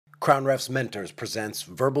Crown Refs Mentors presents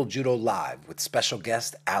Verbal Judo Live with special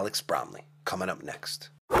guest Alex Bromley. Coming up next.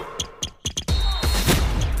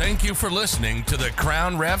 Thank you for listening to the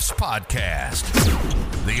Crown Refs Podcast,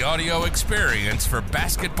 the audio experience for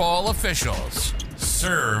basketball officials.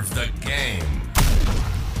 Serve the game.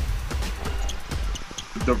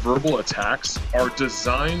 The verbal attacks are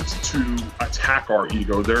designed to attack our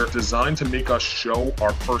ego. They're designed to make us show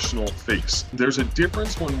our personal face. There's a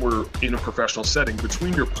difference when we're in a professional setting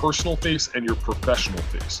between your personal face and your professional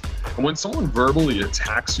face. And when someone verbally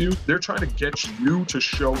attacks you, they're trying to get you to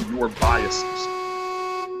show your biases.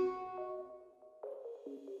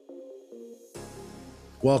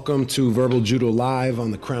 Welcome to Verbal Judo Live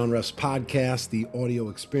on the Crown Refs Podcast, the audio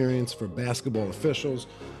experience for basketball officials.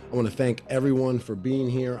 I want to thank everyone for being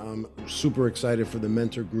here. I'm super excited for the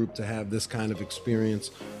mentor group to have this kind of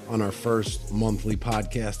experience on our first monthly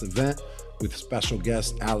podcast event with special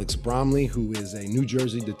guest Alex Bromley, who is a New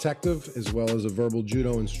Jersey detective as well as a verbal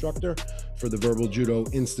judo instructor for the Verbal Judo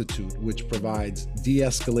Institute, which provides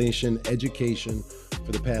de-escalation education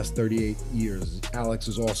for the past 38 years. Alex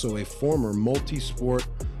is also a former multi-sport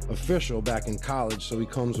official back in college, so he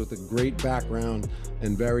comes with a great background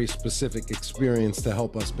and very specific experience to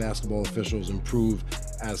help us basketball officials improve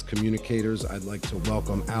as communicators. I'd like to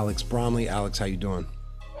welcome Alex Bromley. Alex, how you doing?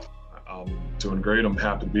 I'm doing great. I'm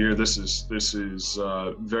happy to be here. This is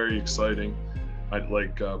very exciting.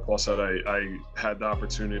 Like Paul said, I had the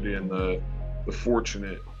opportunity and the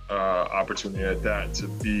fortunate opportunity at that to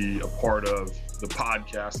be a part of the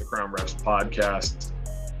podcast, the Crown Refs Podcast,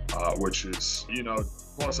 which is,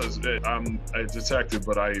 Paul says I'm a detective,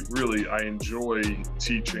 but I enjoy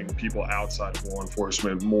teaching people outside of law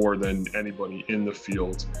enforcement more than anybody in the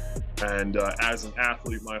field. And as an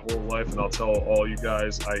athlete my whole life, and I'll tell all you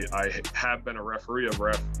guys, I have been a referee.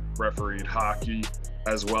 I've refereed hockey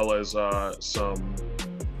as well as some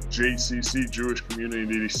JCC, Jewish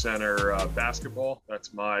Community Center basketball.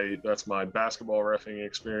 That's my basketball reffing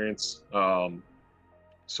experience.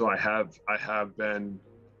 So I have been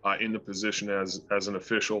in the position as an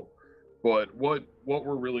official, but what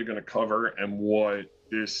we're really going to cover and what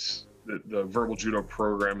the Verbal Judo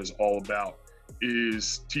program is all about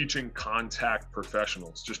is teaching contact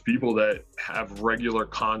professionals, just people that have regular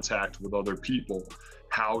contact with other people,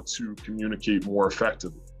 how to communicate more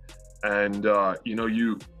effectively. And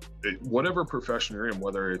whatever profession you're in,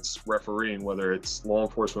 whether it's refereeing, whether it's law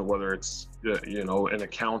enforcement, whether it's an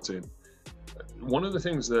accountant, one of the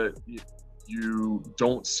things that you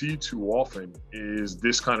don't see too often is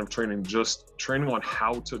this kind of training, just training on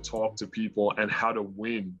how to talk to people and how to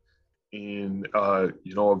win in a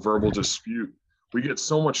verbal dispute. We get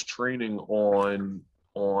so much training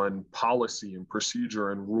on policy and procedure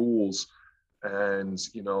and rules and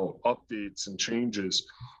updates and changes,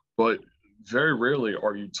 but very rarely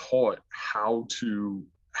are you taught how to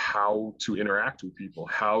interact with people,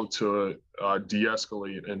 how to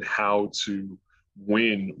de-escalate, and how to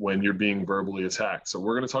win when you're being verbally attacked. So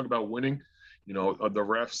we're going to talk about winning. The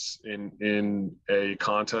refs in a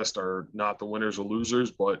contest are not the winners or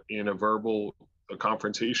losers, but in a verbal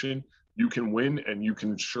confrontation, you can win and you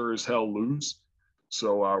can sure as hell lose.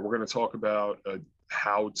 So we're going to talk about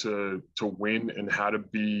how to win and how to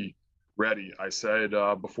be ready. I said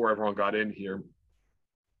before everyone got in here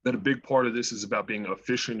that a big part of this is about being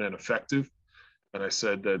efficient and effective. And I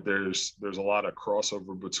said that there's a lot of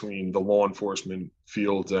crossover between the law enforcement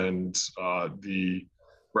field and the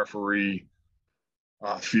referee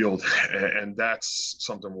field. And that's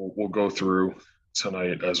something we'll go through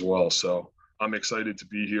tonight as well. So I'm excited to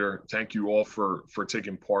be here. Thank you all for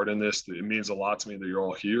taking part in this. It means a lot to me that you're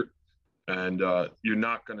all here. And you're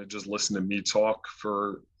not going to just listen to me talk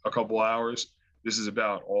for a couple hours. This is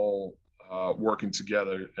about all working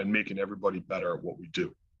together and making everybody better at what we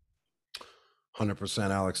do.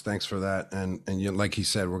 100%, Alex. Thanks for that. And like he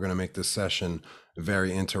said, we're going to make this session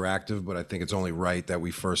very interactive, but I think it's only right that we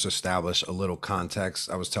first establish a little context.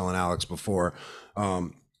 I was telling Alex before,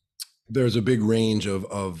 there's a big range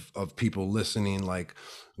of people listening, like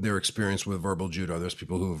their experience with verbal judo. There's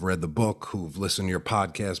people who have read the book, who've listened to your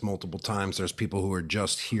podcast multiple times. There's people who are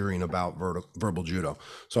just hearing about verbal judo.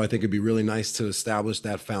 So I think it'd be really nice to establish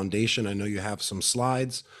that foundation. I know you have some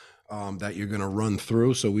slides that you're going to run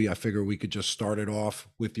through. So I figure we could just start it off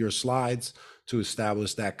with your slides to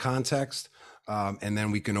establish that context. And then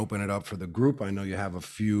we can open it up for the group. I know you have a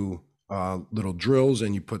few little drills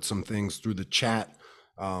and you put some things through the chat.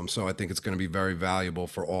 So I think it's going to be very valuable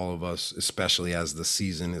for all of us, especially as the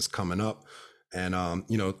season is coming up. And,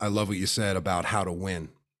 I love what you said about how to win.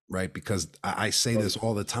 right? Because I say this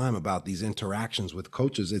all the time about these interactions with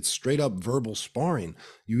coaches. It's straight up verbal sparring.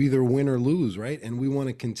 You either win or lose, right? And we want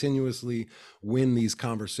to continuously win these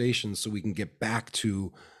conversations so we can get back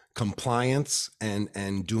to compliance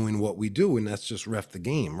and doing what we do, and that's just ref the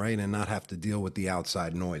game, right? And not have to deal with the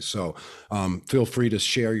outside noise. So feel free to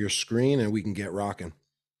share your screen and we can get rocking.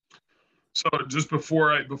 So just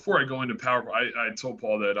before I go into PowerPoint, I told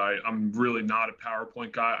Paul that I'm really not a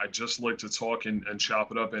PowerPoint guy. I just like to talk and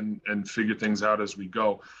chop it up and figure things out as we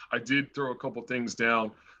go. I did throw a couple things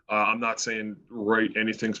down. I'm not saying write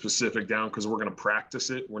anything specific down because we're going to practice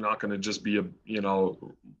it. We're not going to just be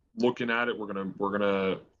looking at it. We're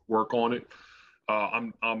gonna work on it.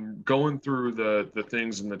 I'm going through the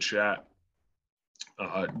things in the chat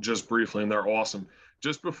just briefly, and they're awesome.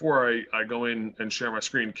 Just before I go in and share my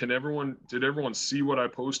screen, did everyone see what I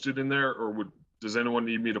posted in there, or does anyone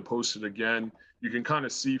need me to post it again? You can kind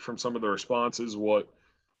of see from some of the responses what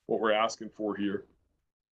we're asking for here.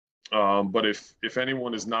 But if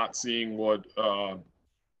anyone is not seeing what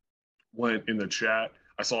went in the chat,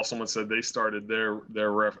 I saw someone said they started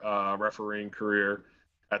their refereeing career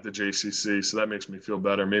at the JCC, so that makes me feel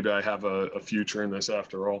better. Maybe I have a future in this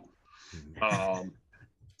after all.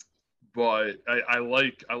 But I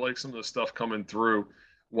like some of the stuff coming through.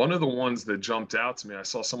 One of the ones that jumped out to me, I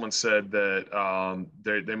saw someone said that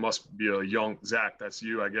they must be a young, Zach, that's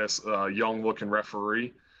you, I guess, young looking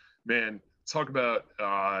referee. Man, talk about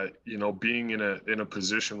being in a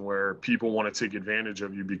position where people want to take advantage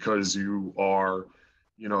of you because you are,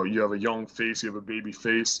 you have a young face, you have a baby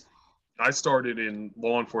face. I started in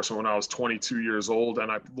law enforcement when I was 22 years old,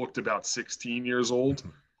 and I looked about 16 years old.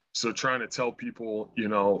 So trying to tell people,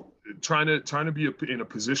 trying to be in a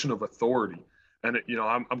position of authority. And,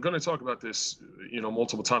 I'm going to talk about this,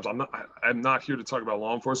 multiple times. I'm not here to talk about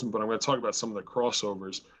law enforcement, but I'm going to talk about some of the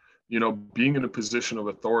crossovers, being in a position of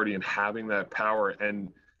authority and having that power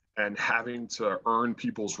and having to earn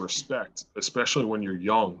people's respect, especially when you're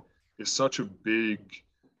young, is such a big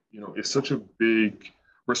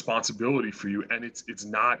responsibility for you. And it's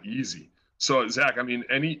not easy. So Zach, I mean,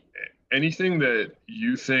 anything that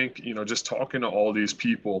you think, just talking to all these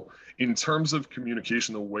people in terms of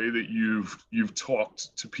communication, the way that you've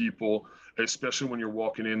talked to people, especially when you're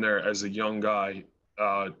walking in there as a young guy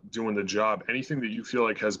doing the job, anything that you feel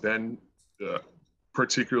like has been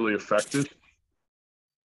particularly effective?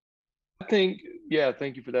 I think,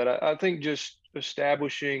 thank you for that. I think just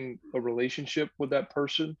establishing a relationship with that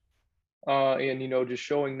person and, just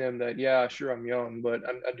showing them that, yeah, sure, I'm young, but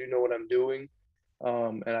I do know what I'm doing.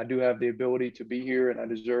 And I do have the ability to be here, and I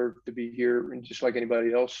deserve to be here, and just like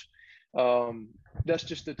anybody else. That's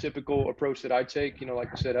just the typical approach that I take. Like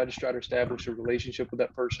I said, I just try to establish a relationship with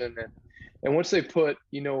that person, and once they put,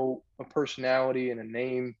 a personality and a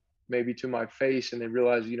name maybe to my face, and they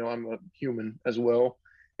realize, I'm a human as well,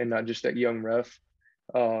 and not just that young ref,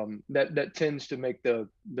 that tends to make the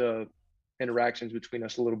interactions between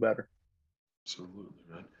us a little better. Absolutely,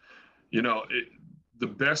 man. The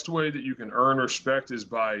best way that you can earn respect is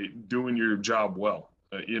by doing your job well.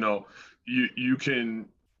 You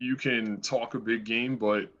can talk a big game,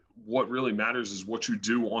 but what really matters is what you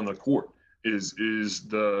do on the court. Is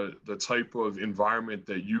the type of environment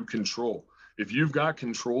that you control. If you've got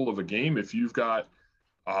control of a game, if you've got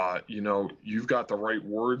you've got the right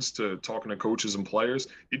words to talking to coaches and players,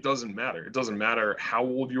 it doesn't matter. It doesn't matter how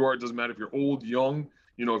old you are. It doesn't matter if you're old, young,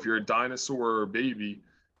 if you're a dinosaur or a baby.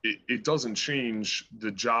 It doesn't change the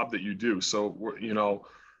job that you do. So,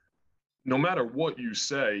 no matter what you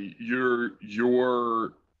say,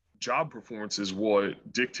 your job performance is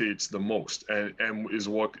what dictates the most and is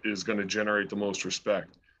what is going to generate the most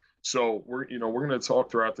respect. So we're going to talk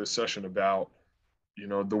throughout this session about,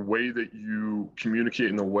 the way that you communicate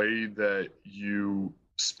and the way that you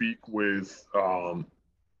speak with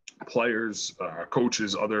players,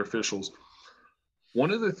 coaches, other officials.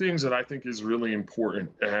 One of the things that I think is really important,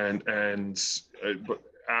 but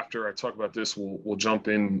after I talk about this, we'll jump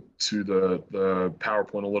into the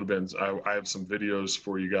PowerPoint a little bit. I have some videos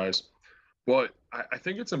for you guys, but I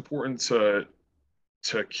think it's important to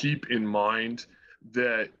keep in mind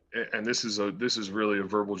that, and this is really a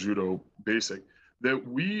verbal judo basic, that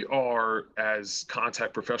we are, as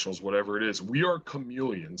contact professionals, whatever it is, we are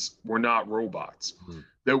chameleons. We're not robots. Mm-hmm.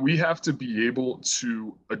 That we have to be able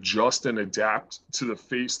to adjust and adapt to the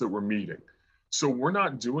face that we're meeting. So we're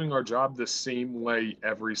not doing our job the same way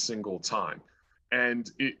every single time.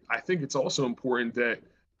 And I think it's also important that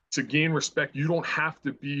to gain respect, you don't have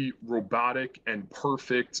to be robotic and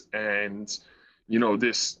perfect and,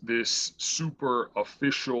 this super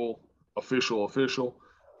official.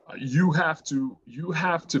 You have to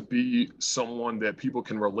be someone that people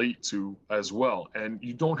can relate to as well, and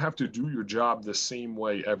you don't have to do your job the same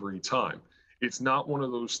way every time. It's not one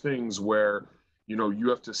of those things where you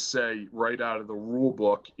have to say right out of the rule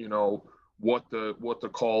book what the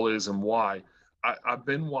call is and why. I've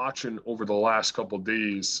been watching over the last couple of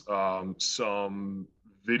days some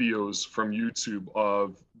videos from YouTube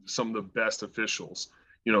of some of the best officials,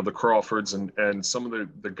 the Crawfords and some of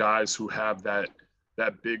the guys who have that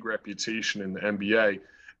big reputation in the NBA.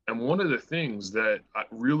 And one of the things that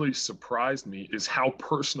really surprised me is how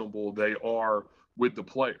personable they are with the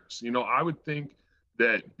players. I would think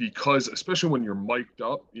that because, especially when you're mic'd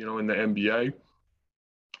up, in the NBA,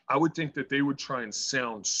 I would think that they would try and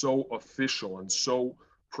sound so official and so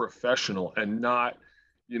professional and not,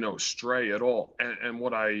 stray at all. And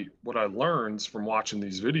what I learned from watching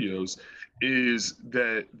these videos is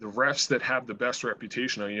that the refs that have the best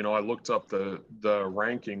reputation, I looked up the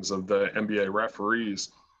rankings of the NBA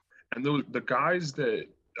referees, and the guys that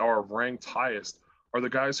are ranked highest are the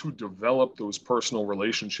guys who develop those personal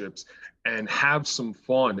relationships and have some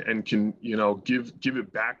fun and can, give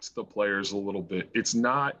it back to the players a little bit. It's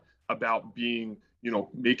not about being,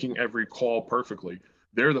 making every call perfectly.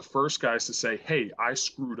 They're the first guys to say, hey, I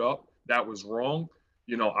screwed up. That was wrong.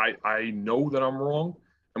 I know that I'm wrong.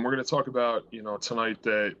 And we're going to talk about, tonight,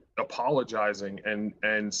 that apologizing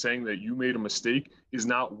and saying that you made a mistake is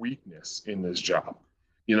not weakness in this job.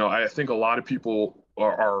 I think a lot of people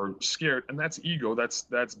are scared, and that's ego.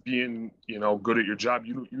 That's being, good at your job.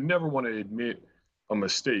 You never want to admit a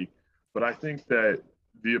mistake, but I think that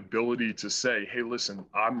the ability to say, hey, listen,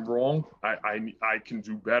 I'm wrong. I can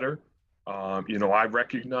do better. I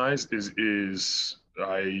recognize is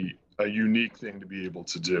a unique thing to be able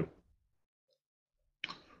to do.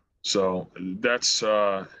 So that's,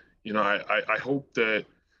 I hope that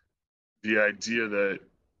the idea that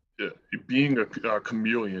being a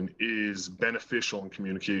chameleon is beneficial in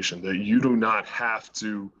communication, that you do not have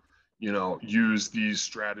to, use these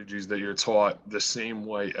strategies that you're taught the same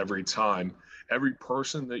way every time. Every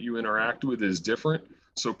person that you interact with is different.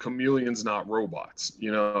 So chameleons, not robots.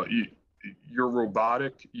 You're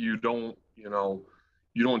robotic. You don't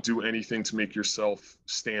do anything to make yourself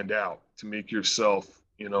stand out, to make yourself,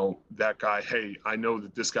 that guy. Hey, I know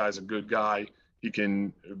that this guy's a good guy. He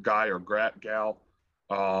can, guy or gal.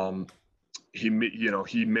 He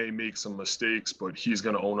may make some mistakes, but he's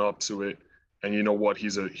going to own up to it. And you know what?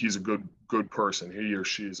 He's a good person. He or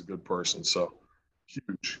she is a good person. So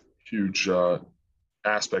huge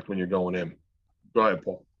aspect when you're going in. Go ahead,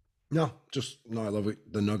 Paul. No, I love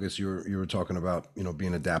it. The nuggets you were talking about,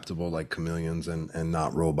 being adaptable like chameleons and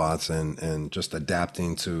not robots, and just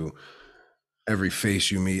adapting to every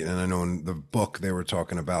face you meet. And I know in the book they were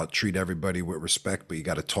talking about treat everybody with respect, but you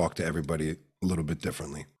got to talk to everybody a little bit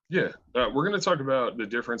differently. Yeah, we're going to talk about the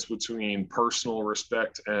difference between personal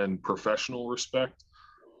respect and professional respect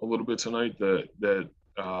a little bit tonight.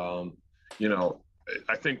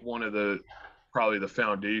 I think one of probably the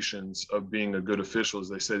foundations of being a good official is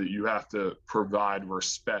they say that you have to provide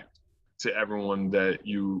respect to everyone that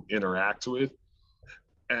you interact with.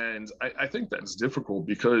 And I think that's difficult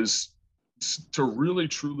because to really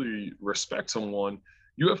truly respect someone,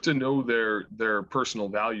 you have to know their personal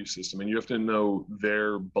value system, and you have to know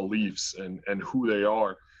their beliefs and who they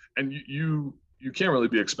are. And you can't really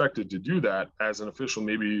be expected to do that as an official,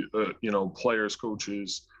 maybe, players,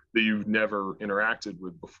 coaches that you've never interacted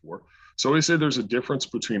with before. So we say there's a difference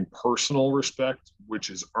between personal respect, which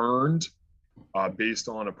is earned based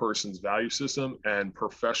on a person's value system, and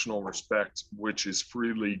professional respect, which is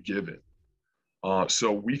freely given.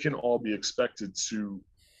 So we can all be expected to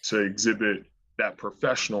exhibit that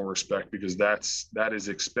professional respect, because that is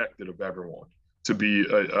expected of everyone, to be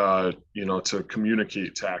to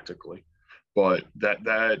communicate tactically. But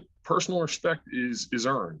that personal respect is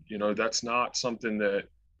earned. That's not something that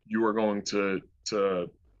you are going to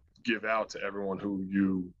give out to everyone who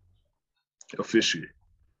you officiate.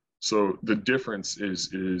 So the difference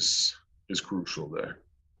is crucial there.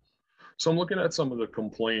 So I'm looking at some of the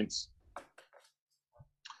complaints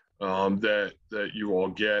that you all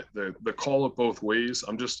get. The call it both ways.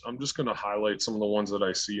 I'm just going to highlight some of the ones that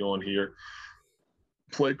I see on here.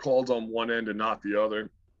 Play called on one end and not the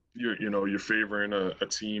other. You're favoring a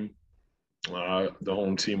team, the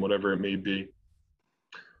home team, whatever it may be.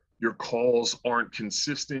 Your calls aren't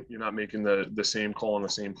consistent. You're not making the same call on the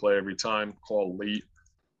same play every time. Call late.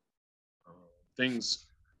 Things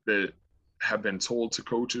that have been told to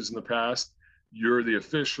coaches in the past. You're the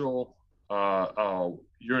official.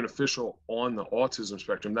 You're an official on the autism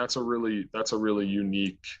spectrum. That's a really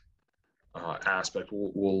unique aspect.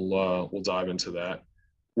 We'll dive into that.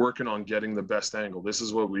 working on getting the best angle. This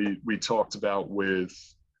is what we talked about with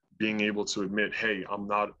being able to admit, hey, I'm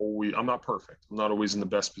not perfect. I'm not always in the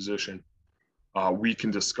best position. We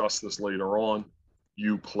can discuss this later on.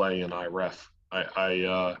 You play and I ref.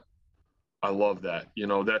 I love that. You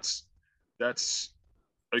know, that's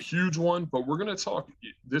a huge one. But we're gonna talk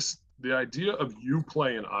the idea of you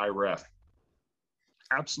play and I ref.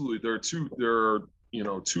 Absolutely, there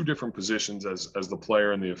are two different positions as the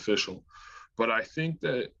player and the official. But I think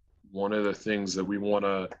that one of the things that we want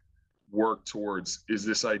to work towards is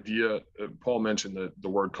this idea. Paul mentioned the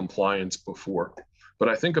word compliance before, but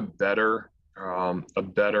I think a better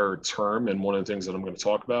term, and one of the things that I'm going to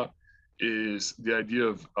talk about, is the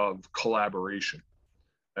idea of collaboration,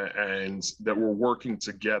 and that we're working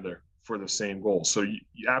together for the same goal. So you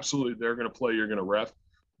absolutely, they're going to play, you're going to ref,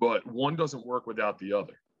 but one doesn't work without the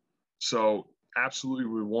other. So absolutely,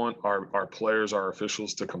 we want our players, our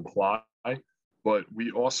officials to comply, but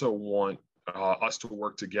we also want us to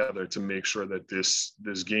work together to make sure that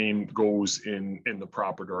this game goes in the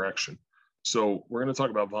proper direction. So we're going to talk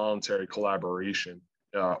about voluntary collaboration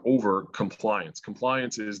over compliance.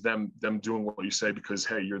 Compliance is them doing what you say because,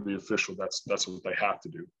 hey, you're the official. That's what they have to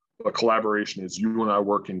do. But collaboration is you and I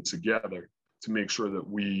working together to make sure that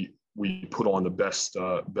we put on the best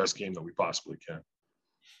game that we possibly can.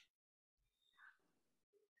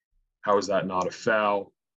 How is that not a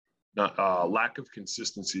foul? Lack of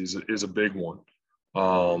consistency is a big one.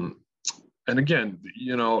 And again,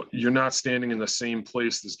 you're not standing in the same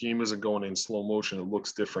place. This game isn't going in slow motion. It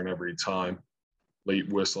looks different every time. Late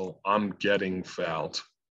whistle. I'm getting fouled.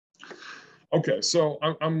 Okay, so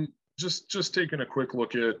I'm just taking a quick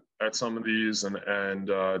look at some of these, and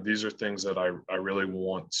these are things that I really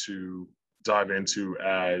want to dive into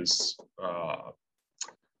as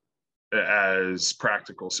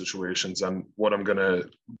practical situations. And what I'm going to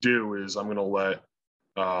do is I'm going to let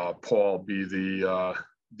Paul be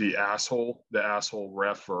the asshole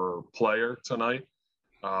ref or player tonight.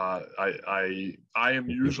 I am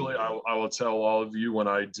usually, I will tell all of you when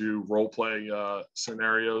I do role play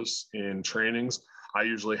scenarios in trainings, I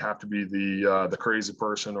usually have to be the crazy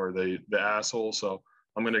person or the asshole. So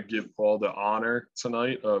I'm going to give Paul the honor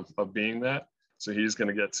tonight of being that. So he's going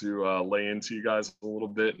to get to lay into you guys a little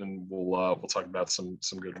bit, and we'll talk about some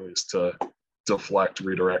good ways to deflect,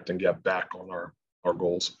 redirect, and get back on our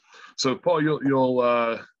goals. So Paul,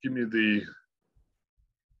 you'll give me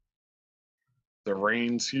the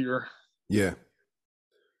reins here. Yeah,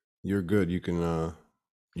 you're good. You can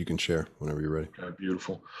share whenever you're ready. Okay,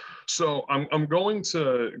 beautiful. So I'm going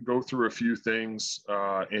to go through a few things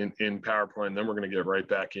in PowerPoint, and then we're going to get right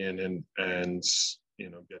back in and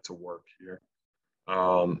get to work here.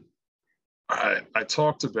 I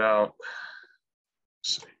talked about,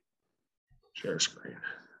 let's see, share screen,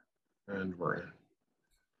 and we're in.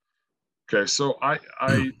 Okay, so I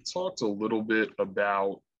talked a little bit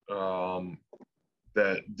about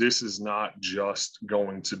that this is not just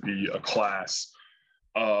going to be a class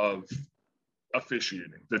of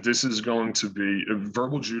officiating, that this is going to be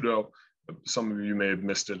verbal judo. Some of you may have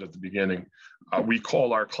missed it at the beginning. We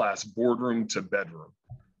call our class boardroom to bedroom.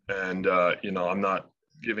 And, I'm not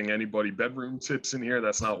giving anybody bedroom tips in here.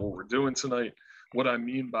 That's not what we're doing tonight. What I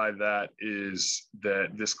mean by that is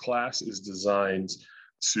that this class is designed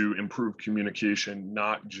to improve communication,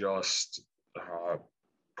 not just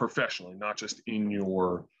professionally, not just in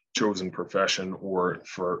your chosen profession, or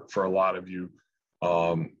for a lot of you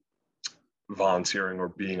volunteering or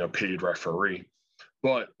being a paid referee,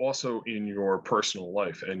 but also in your personal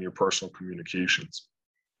life and your personal communications.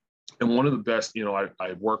 And one of the best,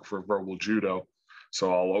 I work for Verbal Judo,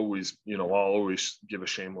 so I'll always give a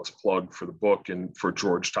shameless plug for the book and for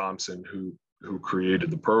George Thompson, who created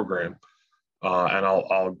the program. And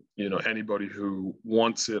I'll anybody who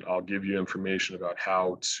wants it, I'll give you information about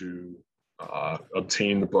how to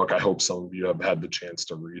obtain the book. I hope some of you have had the chance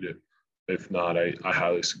to read it. If not, I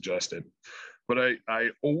highly suggest it. But I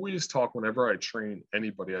always talk, whenever I train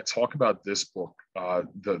anybody, I talk about this book,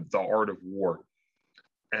 The Art of War.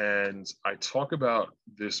 And I talk about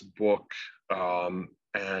this book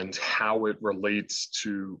and how it relates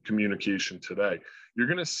to communication today. You're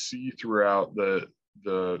going to see throughout the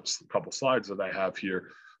couple slides that I have here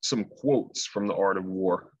some quotes from The Art of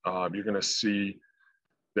War. You're going to see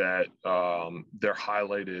that they're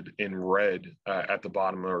highlighted in red at the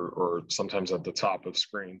bottom or sometimes at the top of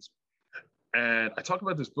screens. And I talk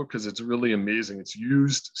about this book because it's really amazing. It's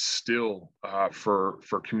used still for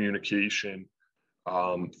communication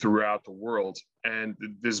throughout the world. And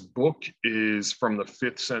this book is from the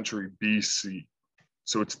 5th century BC.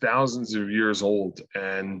 So it's thousands of years old.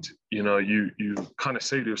 And, you know, you kind of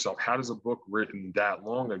say to yourself, how does a book written that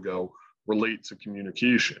long ago relate to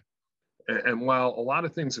communication? And while a lot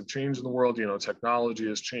of things have changed in the world, you know, technology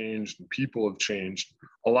has changed and people have changed,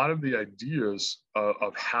 a lot of the ideas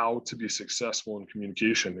of how to be successful in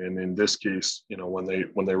communication, and in this case, you know, when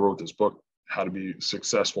they wrote this book, how to be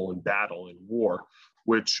successful in battle and war,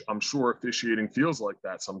 which I'm sure officiating feels like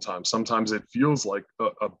that sometimes. Sometimes it feels like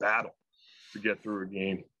a battle to get through a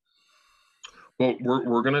game. But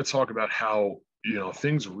we're going to talk about how, you know,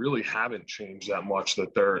 things really haven't changed that much,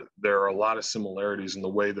 that there are a lot of similarities in the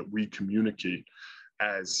way that we communicate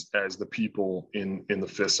as the people in the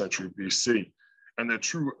 5th century BC. And the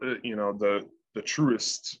true, you know, the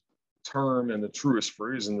truest term and the truest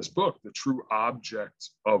phrase in this book, the true object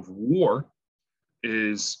of war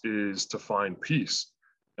is to find peace.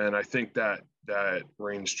 And I think that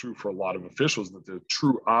reigns true for a lot of officials, that the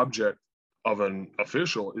true object of an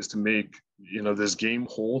official is to make, you know, this game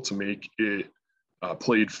whole, to make it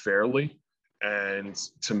played fairly, and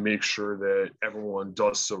to make sure that everyone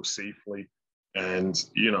does so safely. And,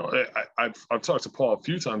 you know, I've talked to Paul a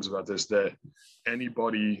few times about this, that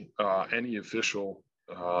anybody, any official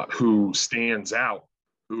who stands out,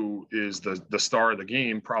 who is the star of the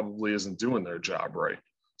game, probably isn't doing their job right.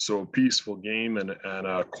 So a peaceful game and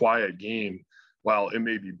a quiet game, while it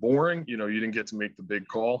may be boring, you know, you didn't get to make the big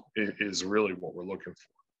call, it is really what we're looking for.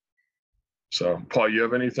 So, Paul, you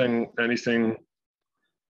have anything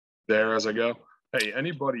there as I go? Hey,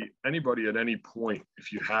 anybody at any point,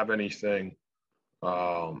 if you have anything,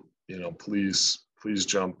 you know, please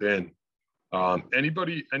jump in.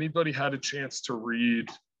 Anybody had a chance to read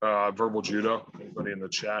Verbal Judo? Anybody in the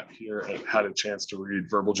chat here had a chance to read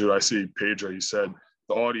Verbal Judo? I see Pedro, you said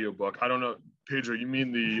the audiobook. I don't know, Pedro, you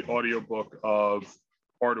mean the audiobook of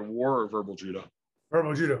Art of War or Verbal Judo?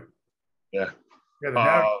 Verbal Judo. Yeah. Yeah, the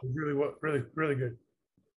narrative is really good.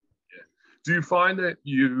 Do you find that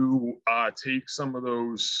you take some of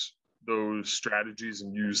those strategies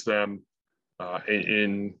and use them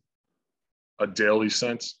in a daily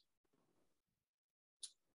sense?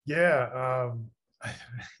 Yeah,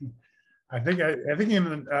 I think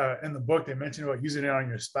in the book they mentioned about using it on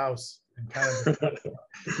your spouse, and kind of,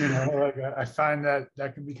 you know, like I find that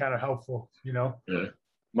can be kind of helpful, you know. Yeah.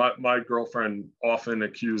 My girlfriend often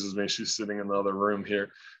accuses me, she's sitting in the other room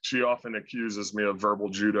here, she often accuses me of verbal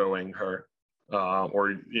judoing her.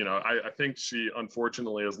 Or, you know, I think she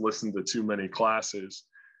unfortunately has listened to too many classes,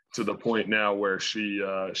 to the point now where she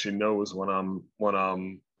knows when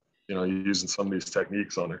I'm you know, using some of these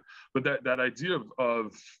techniques on her. But that idea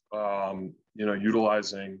of you know,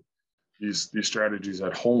 utilizing these strategies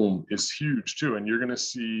at home is huge too. And you're going to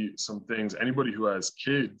see some things. Anybody who has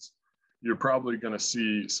kids, you're probably going to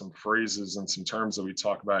see some phrases and some terms that we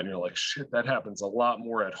talk about, and you're like, shit, that happens a lot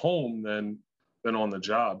more at home than on the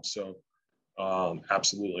job. So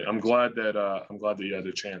absolutely, I'm glad that you had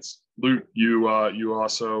a chance. Luke, you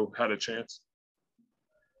also had a chance.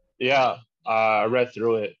 Yeah, I read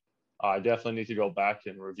through it. I definitely need to go back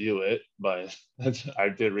and review it, but I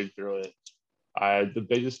did read through it. The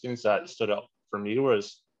biggest things that stood out for me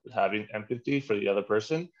was having empathy for the other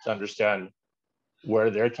person, to understand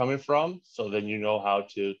where they're coming from, so then you know how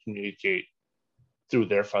to communicate through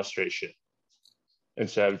their frustration,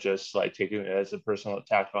 instead of just like taking it as a personal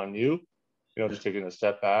attack on you. You know, just taking a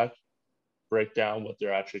step back, break down what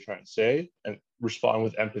they're actually trying to say, and respond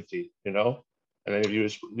with empathy, you know. And then if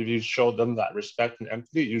you show them that respect and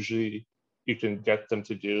empathy, usually you can get them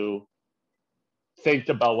to think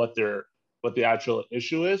about what the actual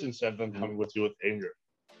issue is, instead of them coming with you with anger.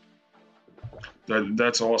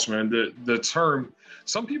 That's awesome, man. The term,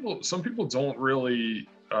 some people don't really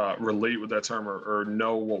relate with that term or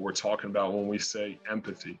know what we're talking about when we say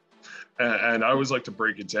empathy. And I always like to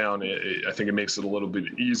break it down. I think it makes it a little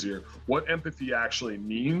bit easier. What empathy actually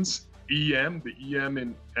means, the EM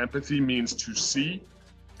in empathy means to see.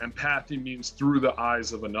 Empathy means through the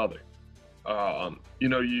eyes of another. You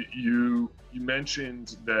know, you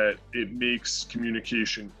mentioned that it makes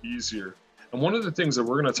communication easier. And one of the things that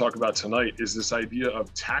we're going to talk about tonight is this idea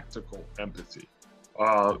of tactical empathy,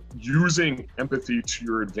 using empathy to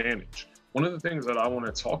your advantage. One of the things that I want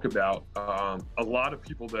to talk about, a lot of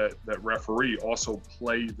people that referee also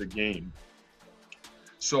play the game.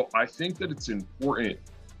 So I think that it's important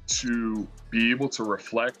to be able to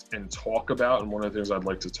reflect and talk about, and one of the things I'd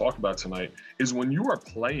like to talk about tonight is when you are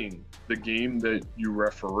playing the game that you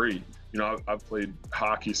referee. You know, I've played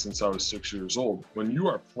hockey since I was 6 years old. When you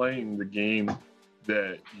are playing the game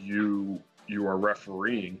that you are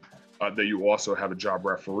refereeing, that you also have a job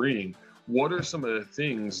refereeing, what are some of the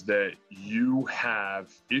things that you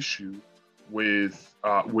have issue with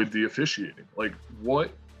the officiating? Like,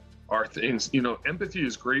 what are things, empathy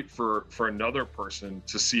is great for another person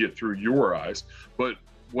to see it through your eyes, but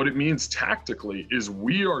what it means tactically is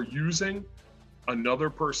we are using another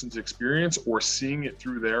person's experience or seeing it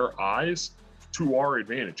through their eyes to our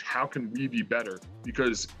advantage. How can we be better?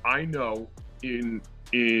 Because I know in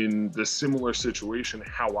the similar situation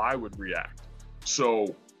how I would react.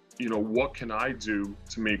 So, what can I do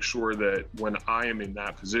to make sure that when I am in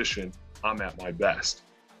that position, I'm at my best?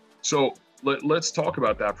 So let's talk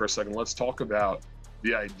about that for a second. Let's talk about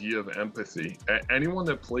the idea of empathy. Anyone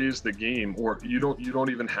that plays the game, or you don't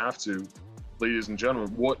even have to, ladies and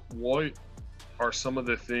gentlemen, what are some of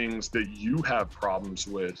the things that you have problems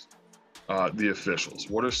with the officials?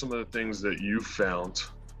 What are some of the things that you found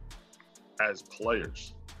as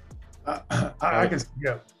players? I can,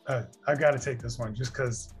 yeah. I got to take this one just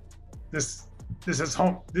because this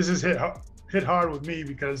is hit hard with me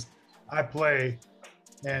because I play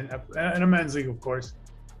in a men's league, of course.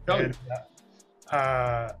 And,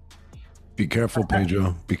 be careful,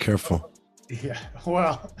 Pedro. Be careful. Yeah.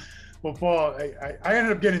 Well, Paul, I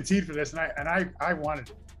ended up getting teed for this, and I wanted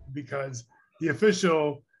it because the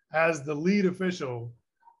official, as the lead official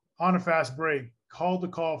on a fast break, called the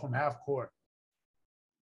call from half court.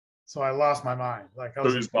 So I lost my mind. Like I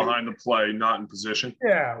was he's behind the play, not in position.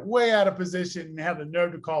 Yeah, way out of position, and had the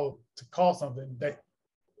nerve to call something that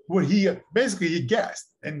he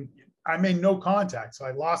guessed, and I made no contact. So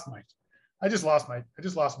I just lost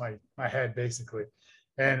my head basically,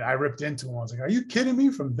 and I ripped into him. I was like, "Are you kidding me?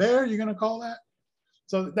 From there, you're gonna call that?"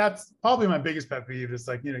 So that's probably my biggest pet peeve. It's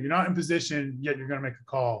like, you're not in position yet, you're gonna make a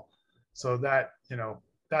call. So that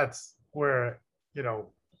that's where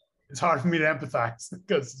it's hard for me to empathize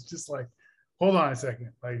because it's just like, hold on a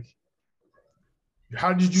second, like,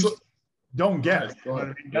 how did you? Don't guess. You know what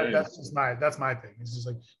I mean? That's my thing. It's just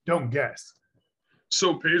like, don't guess.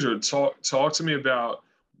 So Pedro, talk to me about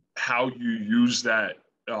how you use that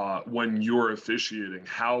when you're officiating.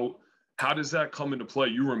 How does that come into play?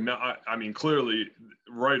 You remember? I mean, clearly,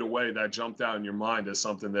 right away, that jumped out in your mind as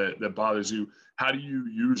something that bothers you. How do you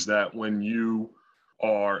use that when you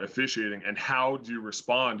are officiating, and how do you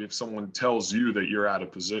respond if someone tells you that you're out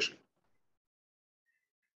of position?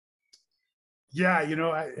 Yeah,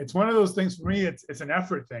 it's one of those things for me. It's an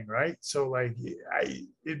effort thing, right? So like,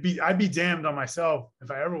 I'd be damned on myself if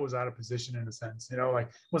I ever was out of position in a sense. Like,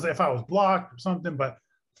 if I was blocked or something. But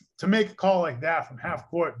to make a call like that from half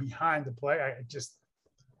court behind the play, I just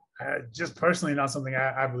personally not something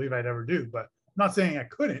I believe I'd ever do. But I'm not saying I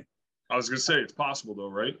couldn't. I was gonna say it's possible though,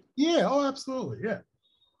 right? Yeah. Oh, absolutely. Yeah.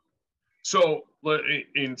 So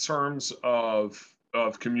in terms of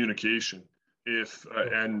communication,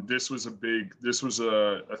 and this was a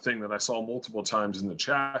thing that I saw multiple times in the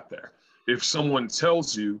chat there. If someone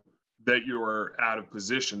tells you that you're out of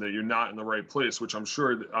position, that you're not in the right place, which I'm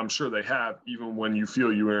sure they have, even when you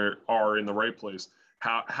feel you are in the right place,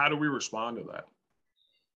 how do we respond to that?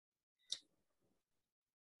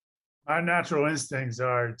 My natural instincts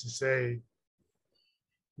are to say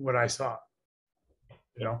what I saw,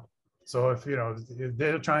 So if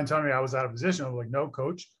they're trying to tell me I was out of position, I'm like, no,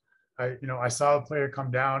 coach, I saw the player come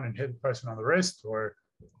down and hit the person on the wrist, or,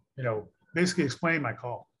 basically explain my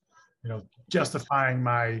call, justifying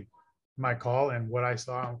my call and what I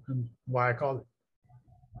saw and why I called it.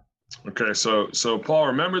 Okay, so Paul,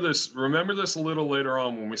 remember this a little later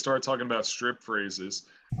on when we start talking about strip phrases.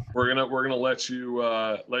 We're gonna let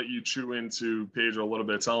you chew into Pedro a little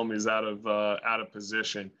bit. Tell him he's out of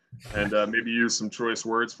position, and maybe use some choice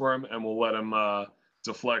words for him, and we'll let him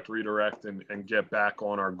deflect, redirect, and get back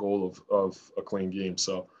on our goal of a clean game.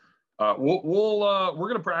 So we're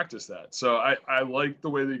gonna practice that. So I like the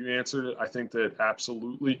way that you answered it. I think that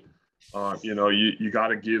absolutely, you got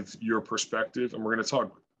to give your perspective, and we're gonna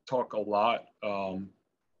talk a lot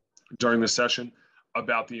during the session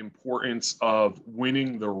about the importance of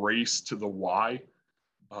winning the race to the why.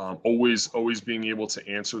 Always being able to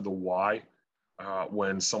answer the why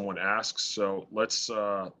when someone asks. So let's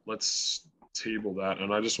table that.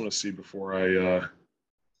 And I just want to see before I.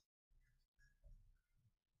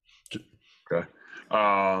 Okay.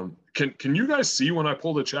 Can you guys see when I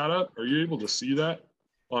pull the chat up? Are you able to see that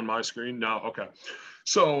on my screen? No. Okay.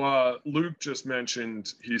 So Luke just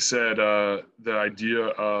mentioned, he said the idea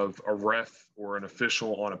of a ref or an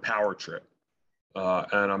official on a power trip.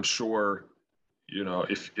 And I'm sure,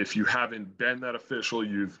 if you haven't been that official,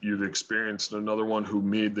 you've experienced another one who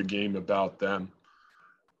made the game about them.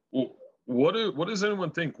 What does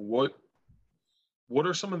anyone think? What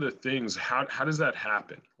are some of the things, how does that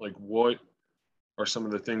happen? Like, what are some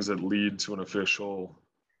of the things that lead to an official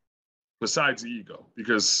besides the ego,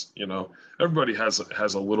 because, you know, everybody has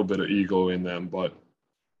a little bit of ego in them, but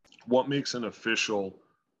what makes an official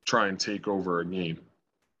try and take over a game?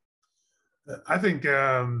 I think,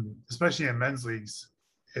 especially in men's leagues,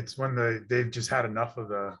 it's when they've just had enough of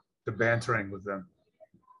the bantering with them.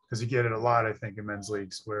 Because you get it a lot, I think, in men's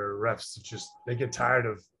leagues where refs they get tired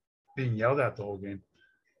of being yelled at the whole game.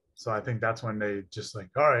 So I think that's when they just like,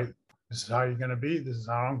 all right, this is how you're going to be. This is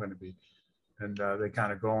how I'm going to be. And they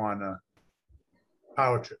kind of go on a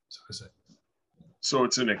power trip, so to say. So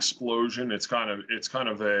it's an explosion. It's kind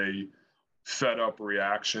of a fed up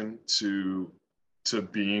reaction to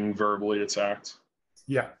being verbally attacked.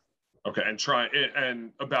 Yeah. Okay.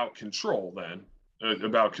 And about control then,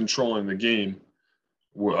 about controlling the game,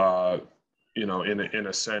 you know, in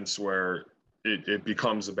a sense where it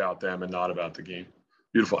becomes about them and not about the game.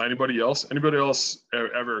 Beautiful. Anybody else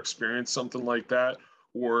ever experienced something like that?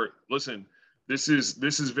 Or listen, this is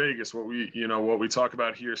Vegas. What we talk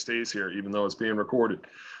about here stays here, even though it's being recorded.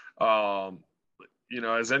 You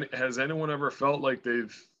know, has anyone ever felt like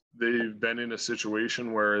they've been in a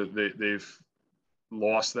situation where they've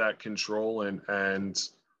lost that control and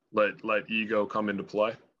let ego come into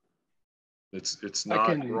play? It's not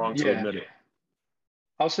wrong to admit it.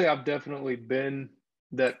 I'll say I've definitely been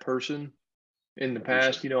that person in the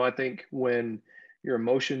past. You know, I think when your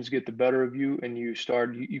emotions get the better of you and you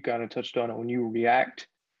kind of touched on it, when you react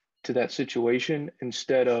to that situation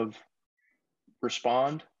instead of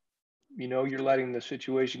respond, you know, you're letting the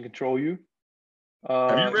situation control you.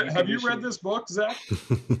 Have you read this book, Zach?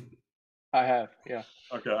 I have, yeah.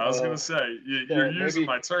 Okay, I was gonna say you're using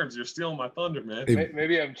my terms. You're stealing my thunder, man.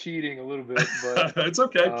 Maybe I'm cheating a little bit, but it's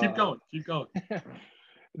okay. Keep going.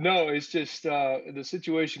 No, it's just the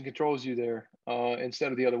situation controls you there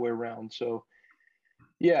instead of the other way around. So,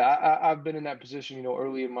 yeah, I've been in that position, you know,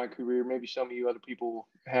 early in my career. Maybe some of you other people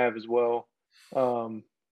have as well. I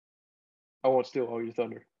won't steal all your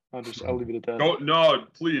thunder. I'll leave it at that. No,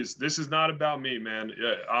 please. This is not about me, man.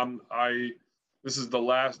 This is the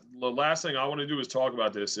last thing I want to do is talk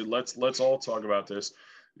about this. Let's all talk about this.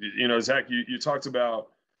 You know, Zach, you talked about,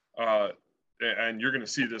 and you're going to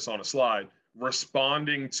see this on a slide,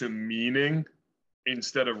 responding to meaning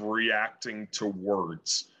instead of reacting to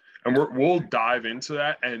words. And we'll dive into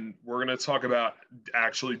that, and we're going to talk about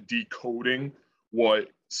actually decoding what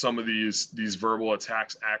some of these verbal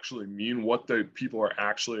attacks actually mean, what the people are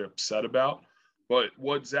actually upset about. But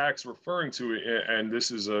what Zach's referring to, and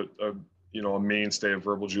this is a mainstay of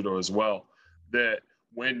verbal judo as well, that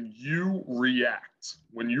when you react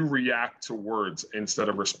to words instead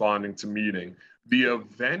of responding to meaning, the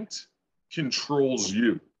event controls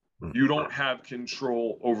you. You don't have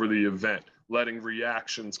control over the event, letting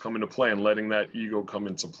reactions come into play and letting that ego come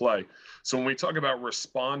into play. So when we talk about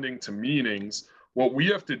responding to meanings, what we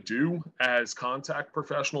have to do as contact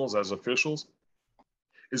professionals, as officials,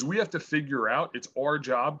 is we have to figure out, it's our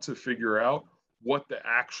job to figure out what the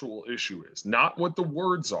actual issue is, not what the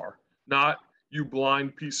words are, not you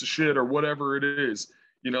blind piece of shit or whatever it is.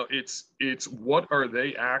 You know, it's what are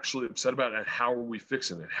they actually upset about and how are we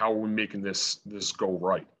fixing it? How are we making this go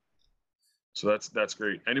right? So that's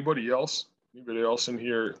great. Anybody else in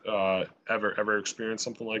here ever experienced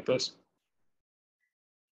something like this?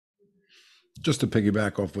 Just to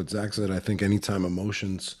piggyback off what Zach said, I think anytime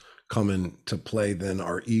emotions come into play, then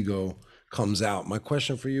our ego comes out. My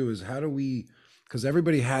question for you is, because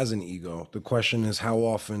everybody has an ego. The question is, how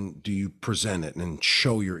often do you present it and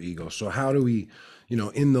show your ego? So how do we,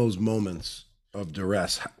 in those moments of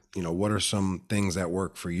duress, what are some things that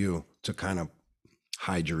work for you to kind of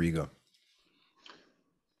hide your ego?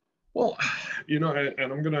 Well, and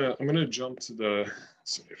I'm gonna jump to let's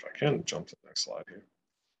see if I can jump to the next slide here.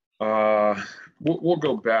 We'll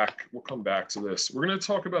go back. We'll come back to this. We're going to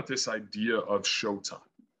talk about this idea of showtime,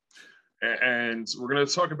 and we're going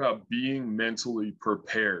to talk about being mentally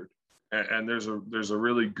prepared. And there's a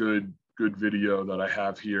really good video that I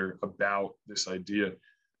have here about this idea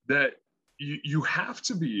that you have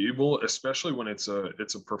to be able, especially when it's a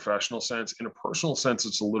professional sense. In a personal sense,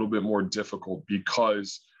 it's a little bit more difficult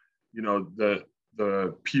because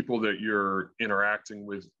the people that you're interacting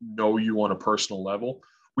with know you on a personal level.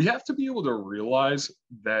 We have to be able to realize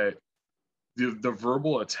that the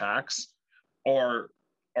verbal attacks are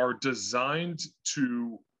designed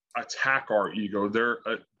to attack our ego. They're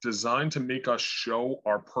designed to make us show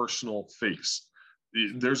our personal face.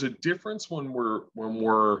 There's a difference when we're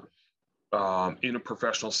in a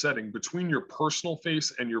professional setting between your personal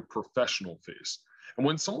face and your professional face. And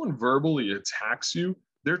when someone verbally attacks you,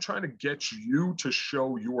 they're trying to get you to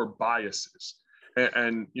show your biases.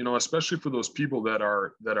 And especially for those people that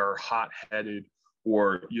are hot-headed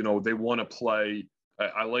or, you know, they want to play.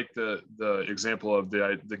 I like the example of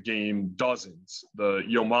the game Dozens, the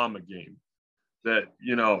Yo Mama game, that,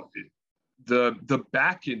 you know, the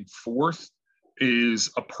back and forth is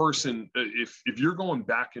a person, if you're going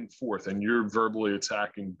back and forth and you're verbally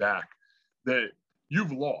attacking back, that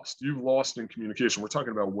you've lost in communication. We're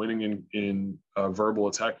talking about winning in verbal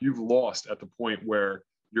attack. You've lost at the point where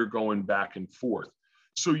you're going back and forth.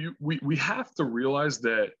 So we have to realize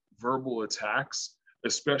that verbal attacks,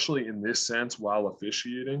 especially in this sense while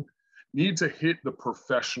officiating, need to hit the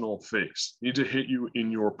professional face, need to hit you in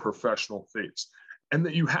your professional face. And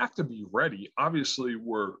that you have to be ready. Obviously,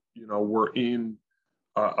 we're in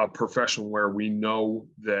a profession where we know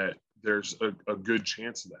that there's a good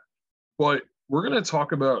chance of that. But we're going to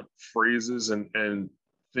talk about phrases and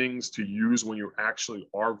things to use when you actually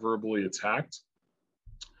are verbally attacked.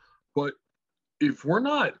 But if we're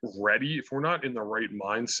not ready, if we're not in the right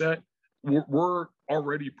mindset, we're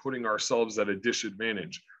already putting ourselves at a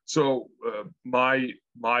disadvantage. So my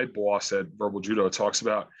boss at Verbal Judo talks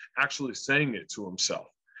about actually saying it to himself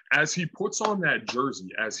as he puts on that jersey,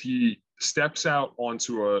 as he steps out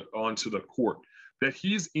onto the court, that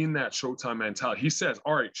he's in that showtime mentality. He says,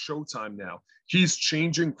 all right, showtime now. He's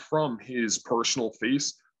changing from his personal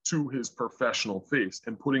face to his professional face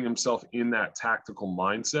and putting himself in that tactical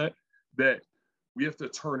mindset that we have to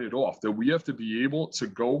turn it off, that we have to be able to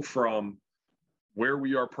go from where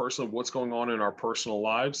we are personally, what's going on in our personal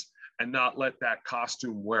lives, and not let that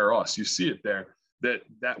costume wear us. You see it there,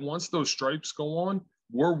 that once those stripes go on,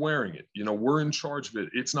 we're wearing it. You know, we're in charge of it.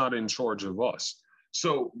 It's not in charge of us.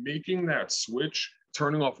 So making that switch,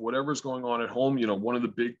 turning off whatever's going on at home, you know, one of the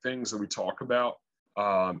big things that we talk about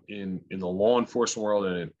in the law enforcement world,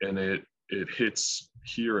 and it hits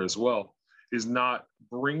here as well, is not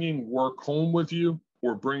bringing work home with you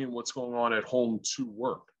or bringing what's going on at home to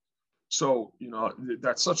work. So, you know,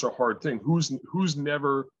 that's such a hard thing. Who's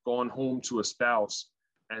never gone home to a spouse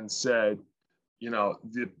and said, you know,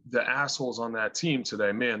 the assholes on that team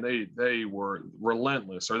today, man, they were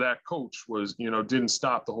relentless, or that coach was, you know, didn't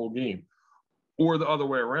stop the whole game, or the other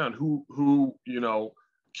way around, who you know,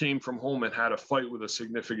 came from home and had a fight with a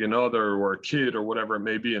significant other or a kid or whatever it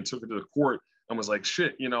may be, and took it to the court and was like,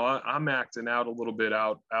 shit, you know, I'm acting out a little bit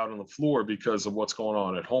out on the floor because of what's going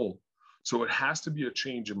on at home. So it has to be a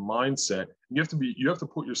change in mindset. You have to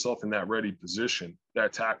put yourself in that ready position,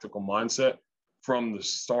 that tactical mindset from the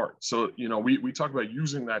start. So, you know, we talk about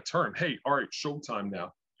using that term. Hey, all right, showtime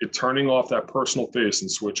now. It turning off that personal face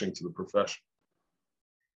and switching to the profession.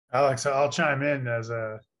 Alex, I'll chime in as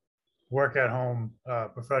a work at home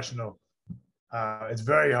professional. It's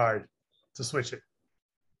very hard to switch it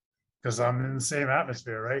because I'm in the same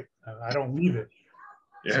atmosphere, right? I don't leave it.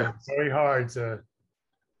 Yeah. So it's very hard to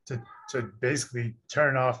basically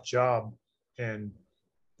turn off job and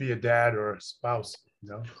be a dad or a spouse, you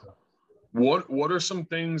know? So. What are some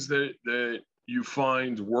things that you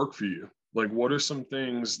find work for you? Like, what are some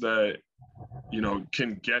things that, you know,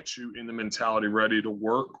 can get you in the mentality ready to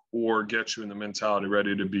work, or get you in the mentality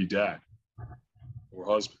ready to be dad or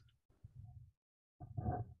husband?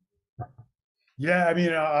 Yeah, I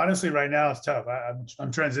mean, honestly, right now it's tough.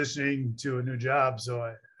 I'm transitioning to a new job,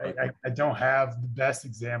 so I don't have the best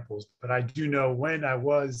examples, but I do know when I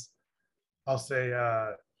was, I'll say,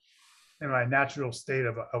 in my natural state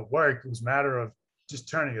of work, it was a matter of just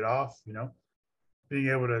turning it off, you know, being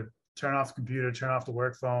able to turn off the computer, turn off the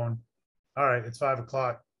work phone. All right, it's 5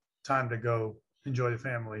 o'clock, time to go enjoy the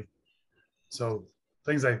family. So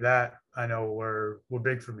things like that, I know were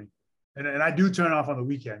big for me. And I do turn off on the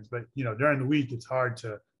weekends, but, you know, during the week, it's hard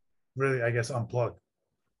to really, I guess, unplug.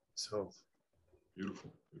 So.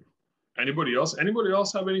 Beautiful. Anybody else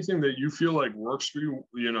have anything that you feel like works for you?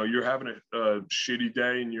 You know, you're having a shitty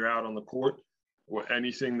day and you're out on the court, or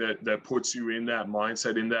anything that puts you in that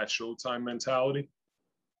mindset, in that showtime mentality?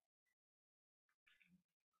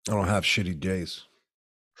 I don't have shitty days.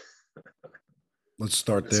 Let's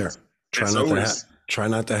start there. Try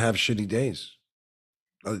not to have shitty days.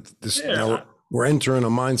 Now we're entering a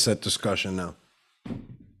mindset discussion now.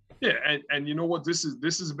 Yeah, and you know what? This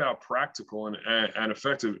is about practical and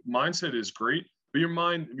effective. Mindset is great, but your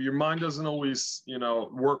mind doesn't always, you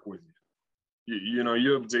know, work with you. You know,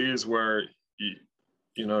 you have days where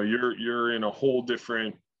you know you're in a whole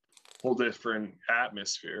different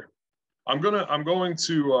atmosphere. I'm going to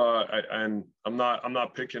and I'm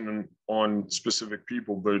not picking on specific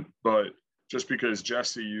people, but just because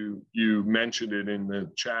Jesse, you mentioned it in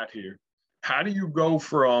the chat here. How do you go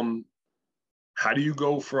from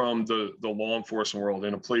the law enforcement world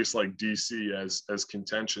in a place like DC, as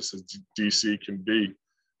contentious as DC can be,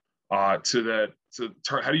 how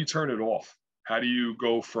do you turn it off? How do you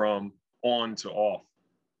go from on to off?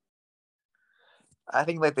 I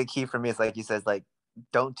think like the key for me is like you said, like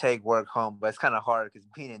don't take work home, but it's kind of hard because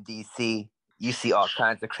being in DC, you see all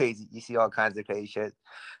kinds of crazy shit.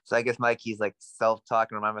 So I guess my key is like self-talk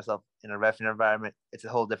and remind myself in a reffing environment, it's a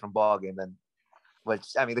whole different ballgame than which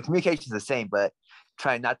I mean the communication is the same, but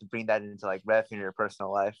trying not to bring that into like reffing or your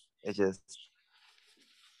personal life. It's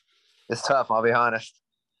tough, I'll be honest.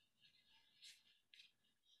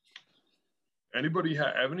 Anybody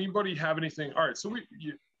have anything? All right, so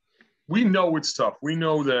we know it's tough. We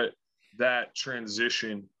know that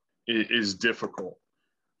transition is difficult.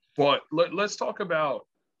 But let's talk about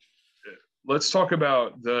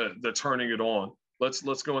the turning it on.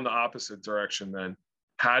 Let's go in the opposite direction then.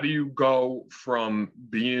 How do you go from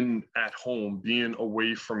being at home, being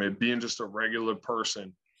away from it, being just a regular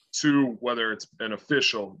person, to whether it's an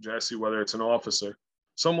official, Jesse, whether it's an officer?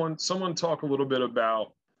 Someone talk a little bit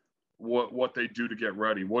about what they do to get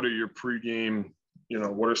ready. What are your pregame?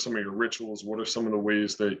 What are some of your rituals? What are some of the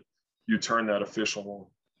ways that you turn that official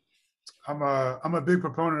on? I'm a big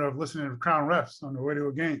proponent of listening to Crown Refs on the way to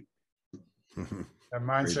a game. That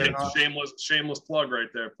mindset. Shameless plug right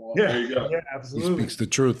there, Paul. Yeah, there you go. Yeah, absolutely. He speaks the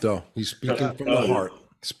truth, though. He's speaking from the heart.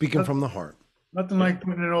 Speaking from the heart. Nothing like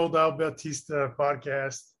putting an old Al Bautista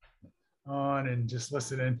podcast on and just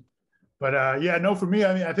listening. But for me,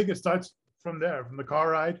 I mean, I think it starts from there, from the car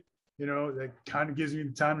ride. That kind of gives me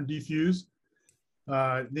the time to defuse.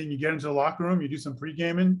 Then you get into the locker room, you do some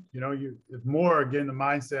pre-gaming. It's more again the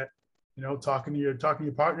mindset. Talking to your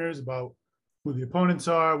partners about who the opponents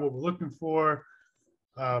are, what we're looking for,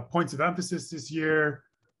 points of emphasis this year.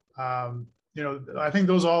 I think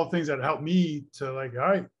those are all things that help me to like, all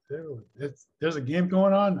right, there's a game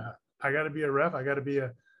going on. I got to be a ref. I got to be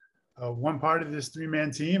a one part of this 3-man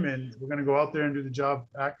team, and we're going to go out there and do the job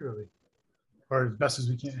accurately or as best as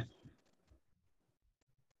we can.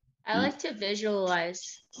 I like to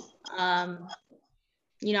visualize. I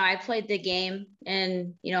played the game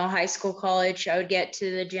in, high school, college. I would get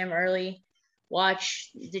to the gym early,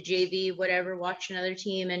 watch the JV, whatever, watch another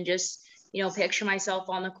team, and just, picture myself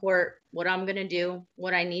on the court, what I'm going to do,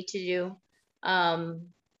 what I need to do,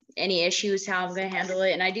 any issues, how I'm going to handle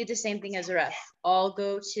it. And I do the same thing as a ref. I'll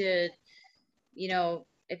go to, if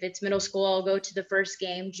it's middle school, I'll go to the first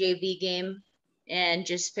game, JV game, and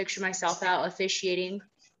just picture myself out officiating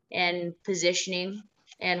and positioning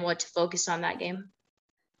and what to focus on that game.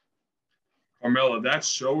 Carmela,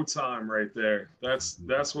 that's showtime right there. That's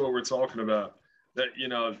what we're talking about.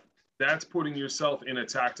 That's putting yourself in a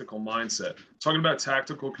tactical mindset. Talking about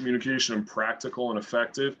tactical communication and practical and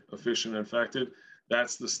effective, efficient and effective.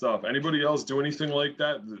 That's the stuff. Anybody else do anything like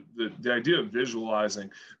that? The idea of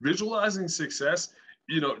visualizing success,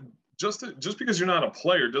 just because you're not a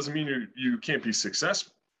player doesn't mean you can't be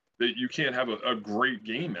successful. That you can't have a great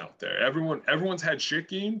game out there. Everyone's had shit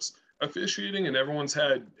games officiating, and everyone's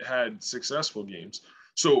had successful games.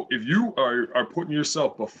 So if you are putting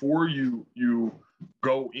yourself before you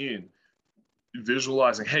go in,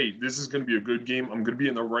 visualizing, hey, this is going to be a good game. I'm going to be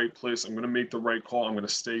in the right place. I'm going to make the right call. I'm going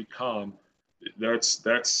to stay calm.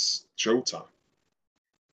 That's showtime.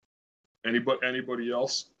 Anybody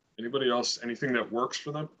else? Anything that works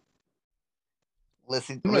for them?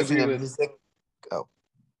 Listen to music. Oh.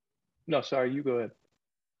 No, sorry, you go ahead.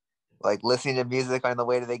 Like listening to music on the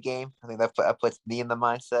way to the game. I think that puts me in the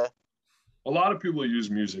mindset. A lot of people use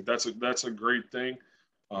music. That's a great thing.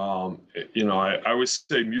 I always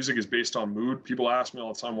say music is based on mood. People ask me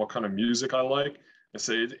all the time what kind of music I like. I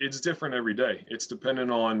say it's different every day. It's dependent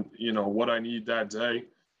on, what I need that day.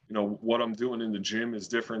 What I'm doing in the gym is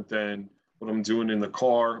different than what I'm doing in the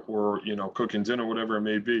car or, cooking dinner, whatever it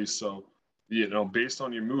may be. So, based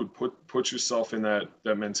on your mood, put yourself in that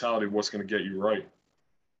mentality of what's going to get you right.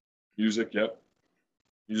 Music, yep.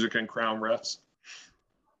 Music and Crown Refs.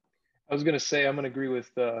 I was going to say, I'm going to agree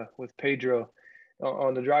with Pedro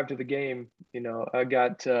on the drive to the game. I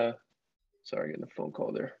got, sorry, getting a phone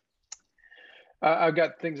call there. I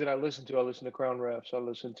got things that I listen to. I listen to Crown Refs. I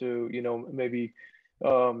listen to, maybe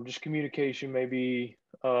just communication. Maybe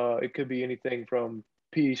it could be anything from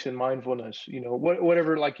peace and mindfulness,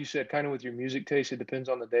 whatever, like you said, kind of with your music taste, it depends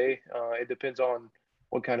on the day. It depends on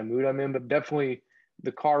what kind of mood I'm in, but definitely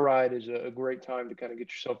the car ride is a great time to kind of get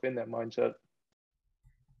yourself in that mindset.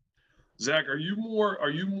 Zach, are you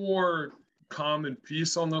more calm and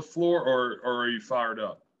peace on the floor, or are you fired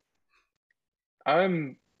up?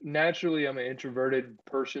 I'm an introverted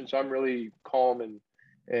person, so I'm really calm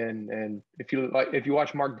and if you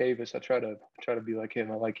watch Mark Davis, I try to be like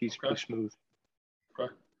him. I like he's really smooth.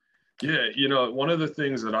 Okay. Yeah, one of the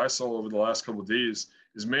things that I saw over the last couple of days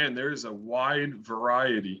is, man, there is a wide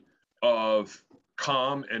variety of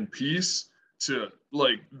calm and peace to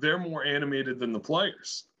like they're more animated than the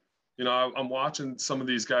players. You know, I'm watching some of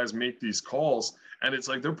these guys make these calls, and it's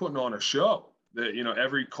like they're putting on a show. That you know,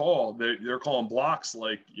 every call they're calling blocks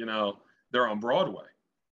like you know they're on Broadway.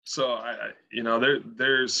 So you know,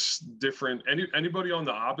 there's different. Anybody on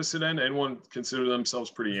the opposite end, anyone consider themselves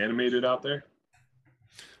pretty animated out there?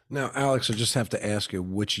 Now, Alex, I just have to ask you,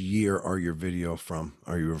 which year are your video from?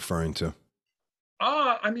 Are you referring to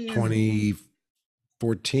I mean,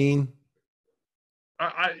 2014?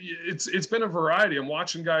 It's been a variety. I'm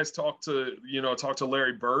watching guys talk to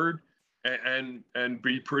Larry Bird and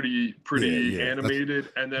be pretty Yeah. animated,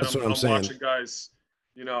 and then That's what I'm I'm saying. watching guys.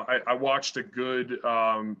 You know, I watched a good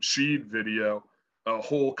Sheed video, a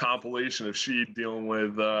whole compilation of Sheed dealing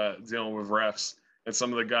with refs, and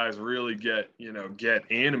some of the guys really get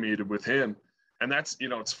animated with him, and that's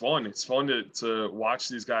it's fun. It's fun to watch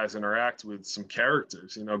these guys interact with some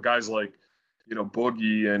characters. You know, guys like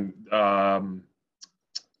Boogie and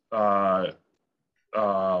that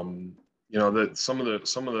some of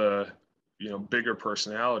the bigger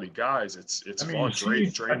personality guys. It's I mean, fun. I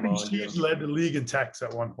think Draymond. Sheed led the league in techs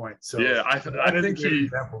at one point. So Yeah, I think he.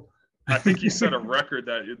 Example. I think he set a record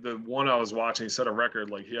that the one I was watching, he set a record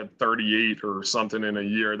like he had 38 or something in a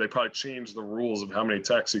year. They probably changed the rules of how many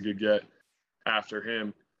techs you could get after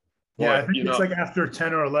him. Yeah, I think it's like after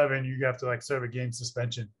 10 or 11, you have to like serve a game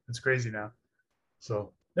suspension. It's crazy now.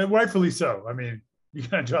 So, and rightfully so. I mean, you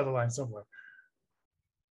gotta draw the line somewhere.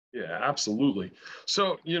 Yeah, absolutely.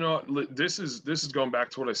 So, this is going back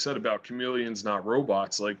to what I said about chameleons, not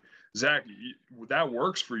robots. Like, Zach, that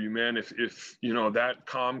works for you, man. If that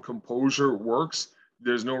calm composure works,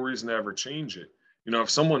 there's no reason to ever change it. You know, if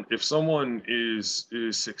someone is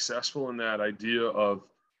successful in that idea of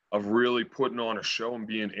really putting on a show and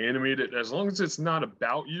being animated, as long as it's not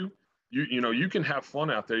about you, you can have fun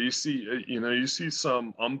out there. You see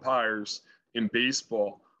some umpires in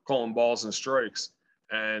baseball calling balls and strikes,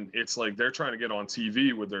 and it's like they're trying to get on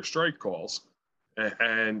TV with their strike calls,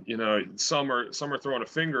 and some are throwing a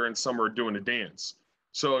finger and some are doing a dance.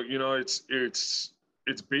 So it's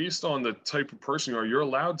based on the type of person you are. You're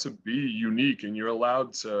allowed to be unique, and you're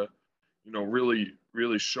allowed to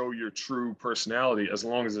really show your true personality, as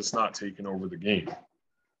long as it's not taking over the game.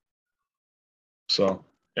 So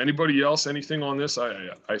anybody else, anything on this?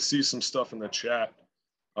 I see some stuff in the chat.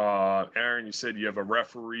 Aaron, you said you have a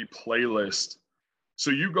referee playlist. So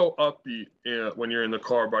you go upbeat when you're in the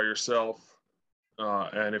car by yourself,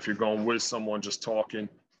 and if you're going with someone, just talking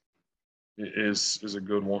is a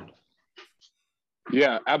good one.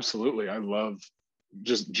 Yeah, absolutely. I love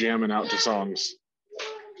just jamming out to songs.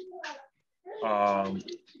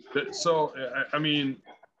 So I mean,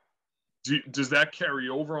 does that carry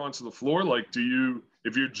over onto the floor? Like,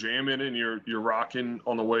 if you're jamming and you're rocking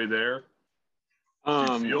on the way there, do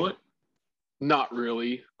you feel it? Not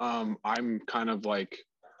really. I'm kind of like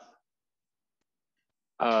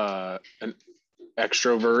an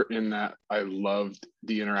extrovert in that I loved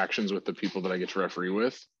the interactions with the people that I get to referee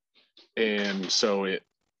with. And so it,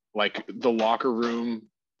 like the locker room,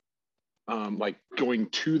 like going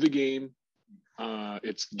to the game,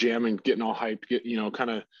 it's jamming, getting all hyped,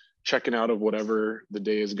 kind of checking out of whatever the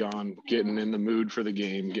day has gone, getting in the mood for the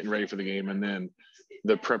game, getting ready for the game. And then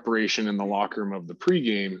the preparation in the locker room of the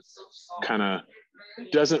pregame kind of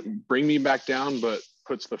doesn't bring me back down, but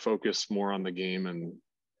puts the focus more on the game and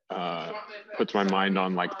puts my mind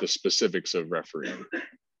on like the specifics of refereeing.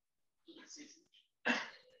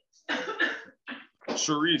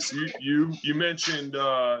 Charisse, you mentioned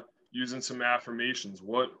using some affirmations.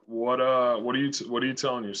 What are you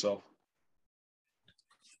telling yourself?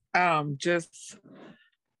 I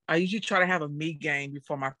usually try to have a me game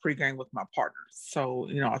before my pregame with my partners. So,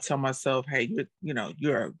 I tell myself, hey,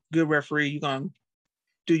 you're a good referee. You're going to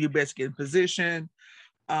do your best to get in position.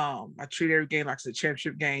 I treat every game like it's a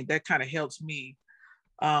championship game. That kind of helps me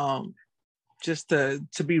just to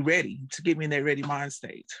be ready, to get me in that ready mind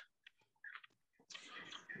state.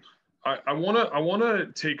 I want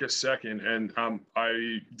to take a second, and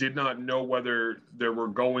I did not know whether there were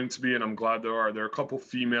going to be, and I'm glad there are a couple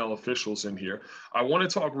female officials in here. I want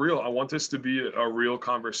to talk real. I want this to be a real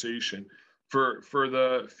conversation for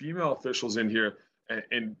the female officials in here. And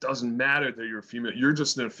it doesn't matter that you're female. You're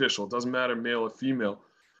just an official. It doesn't matter male or female.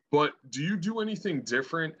 But do you do anything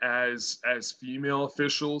different as female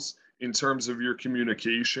officials in terms of your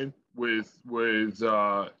communication with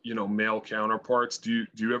male counterparts? Do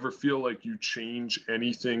you ever feel like you change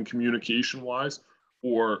anything communication wise,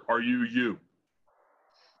 or are you?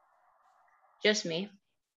 Just me.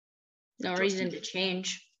 No Just reason you. to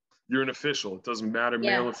change. You're an official. It doesn't matter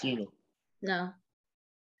male or female. No.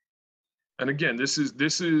 And again, this is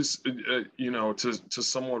to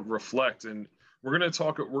somewhat reflect, and we're gonna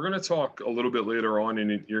talk a little bit later on,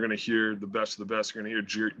 and you're gonna hear the best of the best. You're gonna hear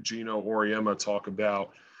Gino Auriemma talk about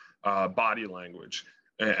body language,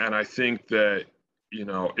 and I think that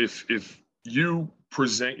if you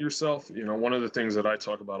present yourself, one of the things that I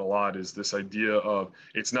talk about a lot is this idea of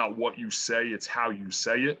it's not what you say, it's how you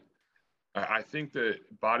say it. I think that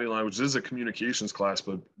body language, this is a communications class,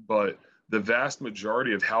 but the vast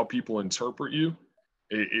majority of how people interpret you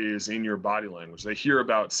is in your body language. They hear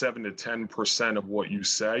about 7 to 10% of what you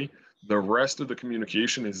say. The rest of the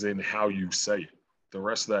communication is in how you say it. The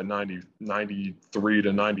rest of that 93 to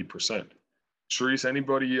 90%. Sharice,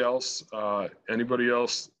 anybody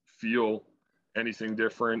else feel anything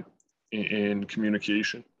different in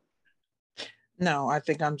communication? No, I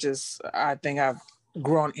think I've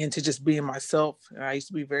grown into just being myself. I used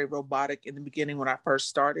to be very robotic in the beginning when I first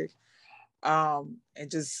started. And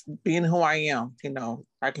just being who I am,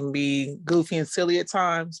 I can be goofy and silly at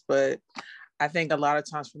times, but I think a lot of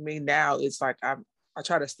times for me now, it's like I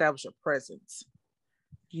try to establish a presence,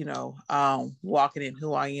 walking in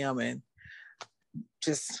who I am and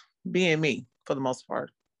just being me for the most part.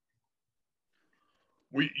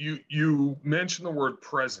 You mentioned the word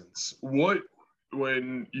presence.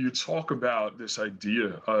 When you talk about this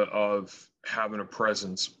idea of having a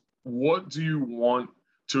presence, what do you want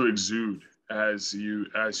to exude as you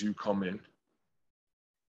come in?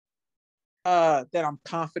 That I'm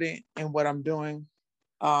confident in what I'm doing,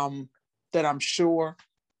 that I'm sure,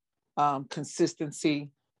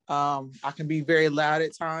 consistency. I can be very loud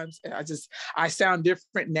at times. I sound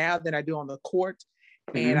different now than I do on the court.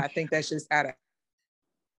 And I think that's just out of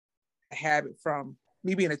habit from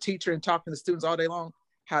me being a teacher and talking to students all day long,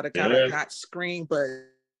 how to kind of not scream, but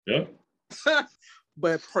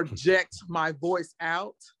but project my voice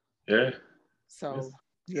out. Yeah. So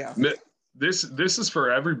yeah. This is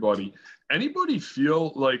for everybody. Anybody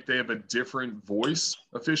feel like they have a different voice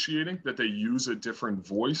officiating, that they use a different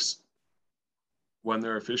voice when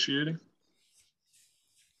they're officiating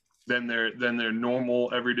than their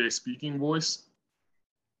normal everyday speaking voice?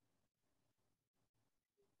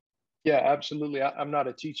 Yeah, absolutely. I'm not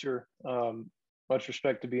a teacher. Much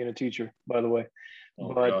respect to being a teacher, by the way.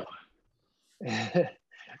 But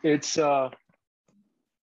it's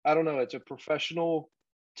I don't know, it's a professional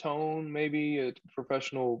tone, maybe a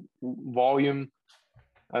professional volume.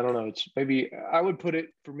 I don't know. It's maybe I would put it,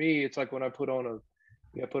 for me, it's like when I put on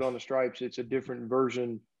the stripes, it's a different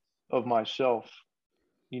version of myself.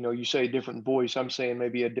 You say a different voice. I'm saying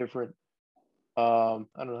maybe a different I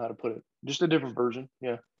don't know how to put it. Just a different version.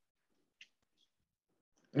 Yeah.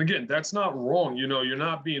 And again, that's not wrong. You're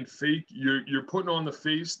not being fake. You're putting on the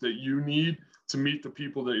face that you need to meet the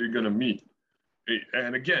people that you're going to meet.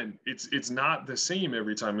 And again, it's not the same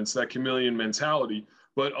every time. It's that chameleon mentality.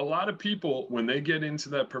 But a lot of people, when they get into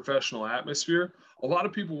that professional atmosphere, a lot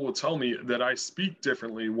of people will tell me that I speak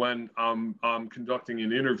differently when I'm conducting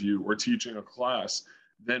an interview or teaching a class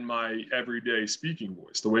than my everyday speaking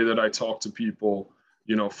voice, the way that I talk to people,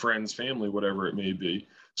 friends, family, whatever it may be.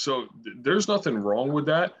 So there's nothing wrong with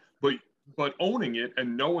that, but owning it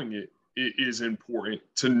and knowing it is important,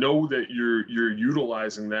 to know that you're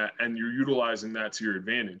utilizing that, and you're utilizing that to your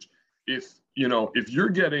advantage. If you're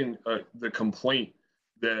getting the complaint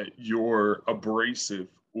that you're abrasive,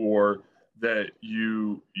 or that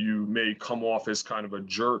you may come off as kind of a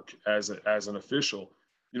jerk as an official,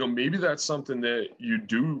 maybe that's something that you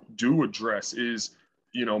do address, is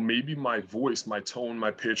maybe my voice, my tone,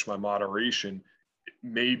 my pitch, my moderation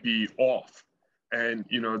may be off. And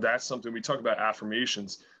that's something we talk about,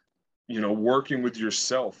 affirmations, working with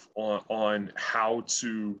yourself on how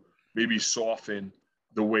to maybe soften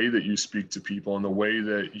the way that you speak to people and the way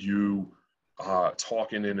that you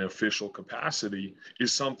talk in an official capacity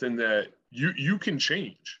is something that you can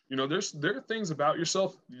change. There are things about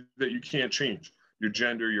yourself that you can't change, your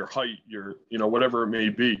gender, your height, your whatever it may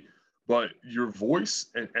be, but your voice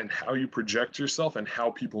and how you project yourself and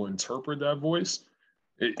how people interpret that voice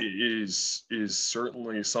is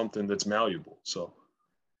certainly something that's malleable. So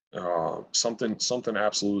something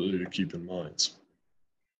absolutely to keep in mind.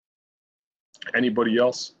 Anybody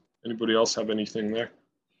else have anything there?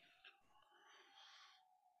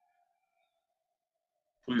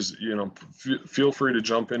 Please, feel free to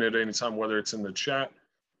jump in at any time, whether it's in the chat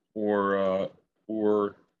or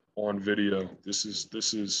on video. This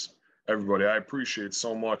is everybody. I appreciate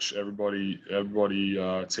so much everybody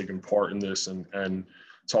taking part in this and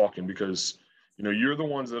talking, because you're the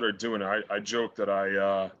ones that are doing it. I joke that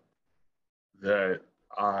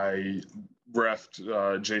I refed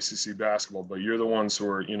JCC basketball, but you're the ones who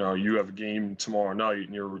are, you have a game tomorrow night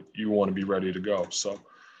and you want to be ready to go. So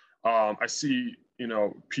I see,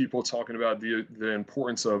 people talking about the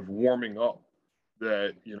importance of warming up,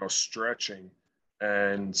 that, stretching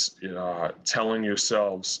and telling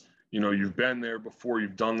yourselves, you've been there before,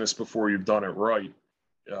 you've done this before, you've done it right,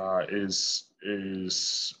 is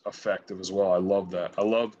effective as well. I love that. I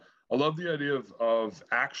love the idea of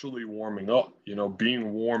actually warming up.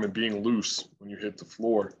 Being warm and being loose when you hit the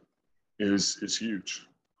floor is huge.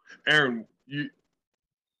 Aaron, you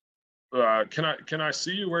can I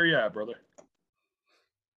see you? Where you at, brother?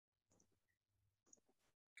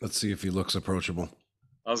 Let's see if he looks approachable.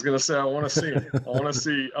 I was gonna say I want to see him. I want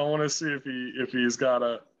to see if he's got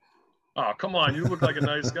a. Oh, come on! You look like a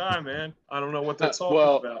nice guy, man. I don't know what they're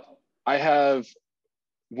talking about. I have,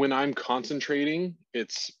 when I'm concentrating,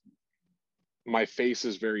 my face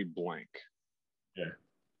is very blank. Yeah.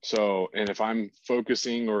 So, and if I'm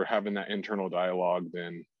focusing or having that internal dialogue,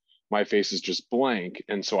 then my face is just blank.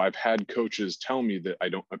 And so I've had coaches tell me that I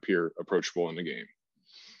don't appear approachable in the game.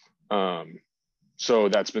 So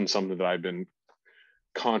that's been something that I've been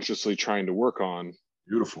consciously trying to work on.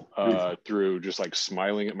 Beautiful. Through just like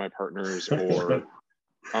smiling at my partners, or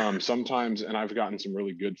sometimes, and I've gotten some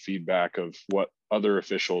really good feedback of what other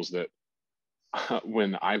officials that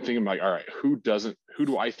when I'm thinking like, all right, who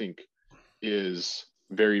do I think is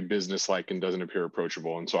very businesslike and doesn't appear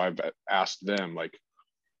approachable? And so I've asked them, like,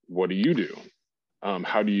 what do you do?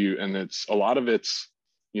 How do you, and it's a lot of it's,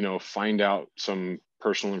 find out some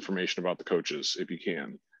personal information about the coaches if you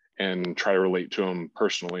can, and try to relate to them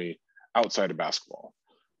personally outside of basketball.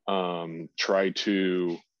 Try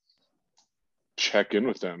to check in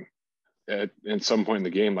with them at some point in the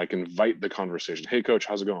game, like invite the conversation. Hey coach,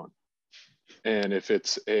 how's it going? And if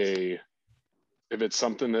it's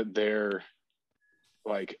something that they're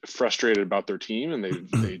like frustrated about their team and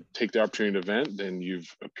they take the opportunity to vent, then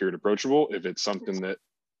you've appeared approachable. If it's something that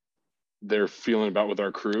they're feeling about with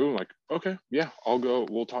our crew, like, okay, yeah, I'll go,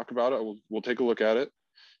 we'll talk about it. We'll take a look at it.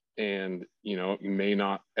 And, it may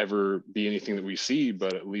not ever be anything that we see,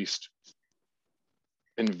 but at least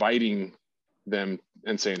inviting them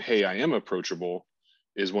and saying, hey, I am approachable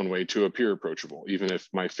is one way to appear approachable, even if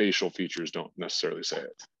my facial features don't necessarily say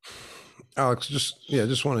it. Alex,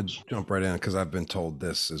 just want to jump right in because I've been told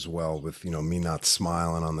this as well with, me not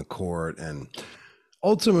smiling on the court. And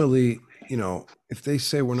ultimately, if they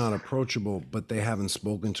say we're not approachable, but they haven't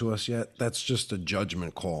spoken to us yet, that's just a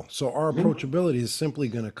judgment call. So our approachability is simply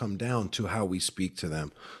going to come down to how we speak to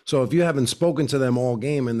them. So if you haven't spoken to them all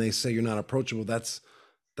game and they say you're not approachable, that's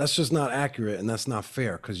just not accurate, and that's not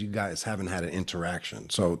fair because you guys haven't had an interaction.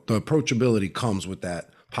 So the approachability comes with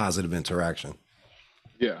that positive interaction.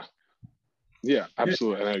 Yeah,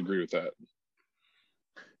 absolutely. And I agree with that.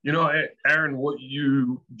 Aaron, what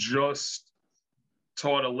you just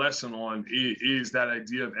taught a lesson on is that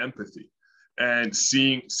idea of empathy and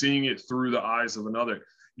seeing it through the eyes of another.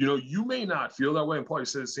 You may not feel that way, and Paul, you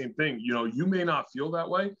said the same thing. You may not feel that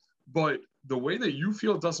way, but the way that you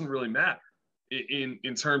feel doesn't really matter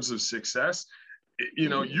in terms of success.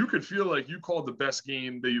 You could feel like you called the best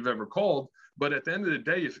game that you've ever called, but at the end of the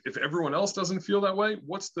day, if everyone else doesn't feel that way,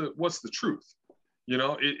 what's the truth?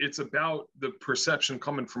 It's about the perception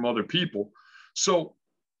coming from other people. So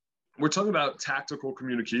we're talking about tactical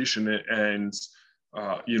communication and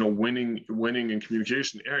winning in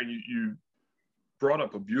communication. Aaron, you brought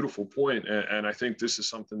up a beautiful point, and I think this is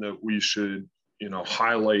something that we should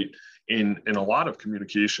highlight in a lot of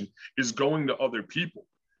communication, is going to other people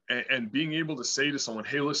and being able to say to someone,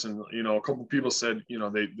 hey, listen, a couple of people said,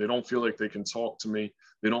 they don't feel like they can talk to me.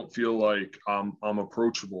 They don't feel like I'm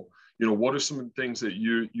approachable. What are some things that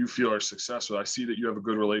you feel are successful? I see that you have a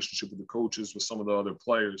good relationship with the coaches, with some of the other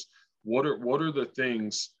players. What are the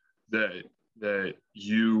things that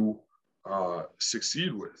you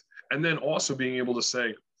succeed with? And then also being able to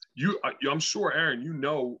say, I'm sure,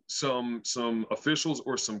 Aaron, some officials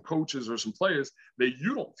or some coaches or some players that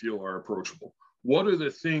you don't feel are approachable. What are the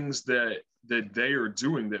things that they are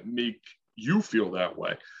doing that make you feel that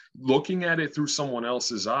way? Looking at it through someone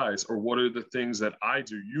else's eyes, or what are the things that I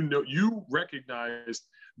do? You recognize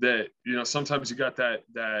that, sometimes you got that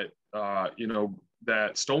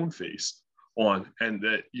stone face on, and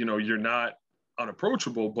that, you're not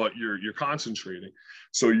unapproachable, but you're concentrating.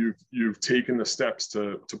 So you've taken the steps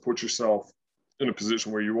to put yourself in a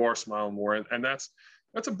position where you are smiling more. And that's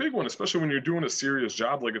a big one, especially when you're doing a serious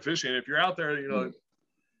job like officiating. If you're out there,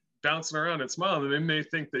 bouncing around and smiling, they may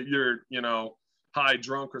think that you're, high,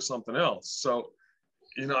 drunk, or something else. So,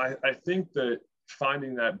 I think that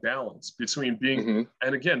finding that balance between being,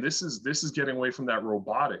 and again, this is getting away from that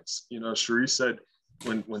robotics. You know, Cherie said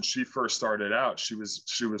when she first started out, she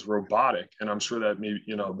was robotic, and I'm sure that maybe,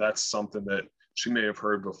 you know, that's something that she may have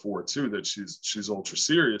heard before too, that she's ultra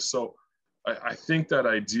serious. So I think that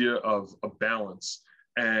idea of a balance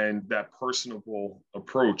and that personable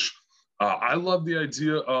approach. I love the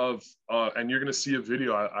idea of, and you're going to see a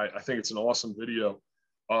video. I think it's an awesome video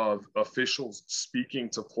of officials speaking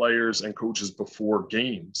to players and coaches before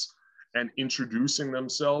games and introducing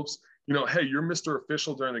themselves. You know, hey, you're Mr.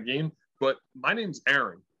 Official during the game, but my name's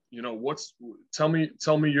Aaron. You know, tell me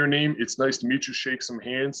your name. It's nice to meet you. Shake some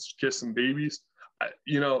hands, kiss some babies.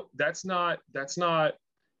 You know, that's not,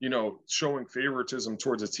 you know, showing favoritism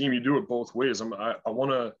towards a team. You do it both ways. I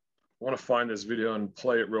want to find this video and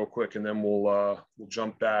play it real quick, and then we'll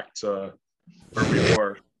jump back to where we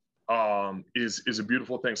were. Is a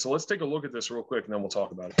beautiful thing. So let's take a look at this real quick, and then we'll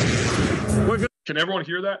talk about it. Can everyone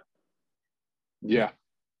hear that? Yeah.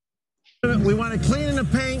 We want to clean in the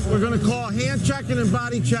paint. We're going to call hand checking and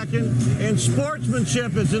body checking, and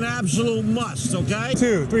sportsmanship is an absolute must, okay?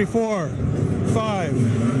 2, 3, 4, 5.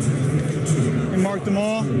 And mark them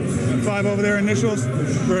all. 5 over there, initials.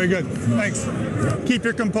 Very good. Thanks. Keep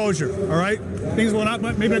your composure, all right? Things will not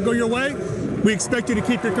maybe not go your way. We expect you to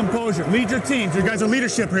keep your composure. Lead your teams. You guys are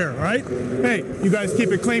leadership here, all right? Hey, you guys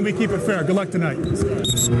keep it clean. We keep it fair. Good luck tonight.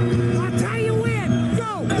 That's how you win.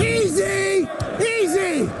 Go. Easy.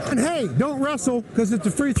 Easy. And hey, don't wrestle because it's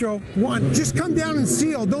a free throw. 1. Just come down and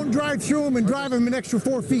seal. Don't drive through them and drive them an extra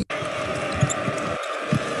 4 feet. That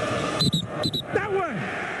one.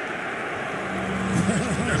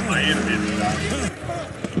 There's my enemy.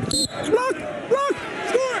 Look. Look.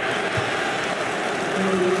 Score.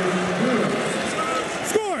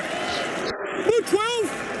 Score. Blue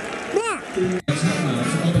 12. Block.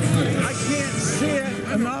 I can't see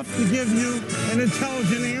it enough to give you an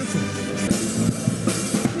intelligent answer.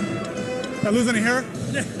 Did I lose any hair?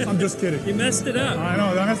 I'm just kidding. You messed it up. I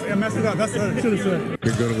know. I messed it up. That's what I should have said.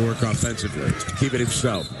 You're going to work offensively. Keep it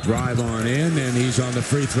himself. Drive on in, and he's on the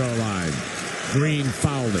free throw line. Green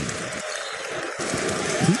fouled him.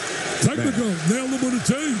 Technical. Nailed him with a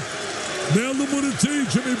tee. Nailed him with a tee.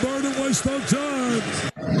 Jimmy Barton waste no time.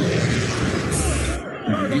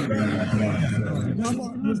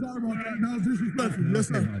 No disrespectful. Yes,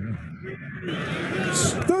 sir.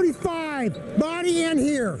 35. Body in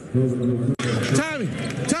here. Tommy.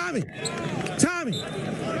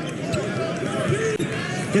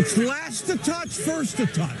 It's last to touch, first to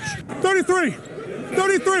touch. 33.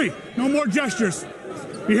 No more gestures.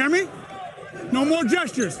 You hear me? No more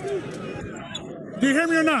gestures. Do you hear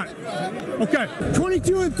me or not? Okay.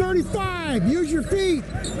 22 and 35. Use your feet.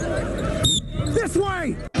 This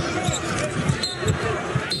way.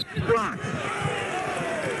 Block.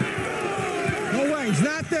 No way. He's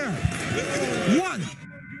not there. 1.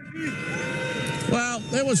 Well,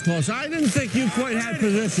 it was close. I didn't think you quite had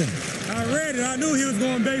position. I read it. I knew he was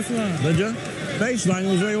going baseline. Did you? Baseline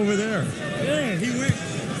was way over there. Yeah, he went.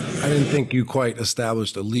 I didn't think you quite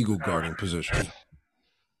established a legal guarding position.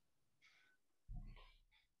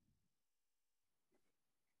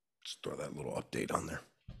 Just throw that little update on there.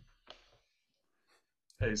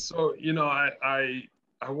 Hey, so, you know, I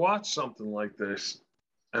watched something like this,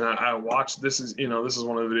 and I watched, this is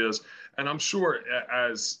one of the videos, and I'm sure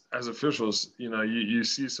as officials, you know, you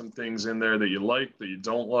see some things in there that you like, that you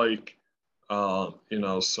don't like, you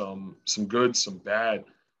know, some good, some bad.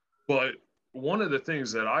 But one of the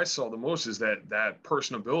things that I saw the most is that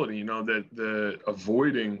personability, you know, that the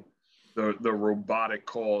avoiding the robotic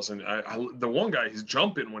calls. And the one guy, he's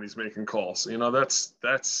jumping when he's making calls, you know,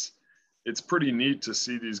 it's pretty neat to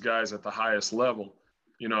see these guys at the highest level,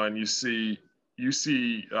 you know, and you see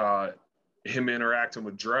him interacting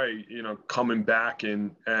with Dre, you know, coming back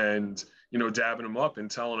and, you know, dabbing him up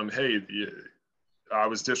and telling him, hey, I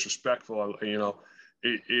was disrespectful. You know,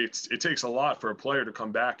 it takes a lot for a player to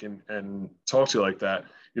come back and talk to you like that.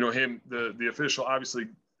 You know, the official obviously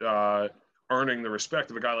earning the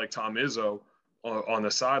respect of a guy like Tom Izzo on the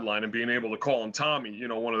sideline and being able to call him Tommy, you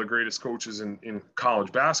know, one of the greatest coaches in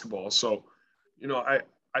college basketball. So, you know,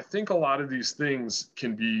 I think a lot of these things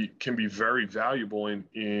can be very valuable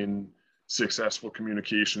in successful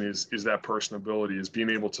communication is that personability, is being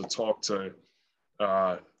able to talk to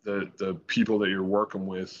the people that you're working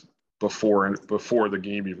with before the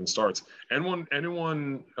game even starts.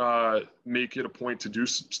 Anyone make it a point to do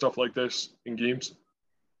stuff like this in games?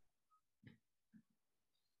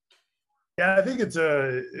 Yeah, I think it's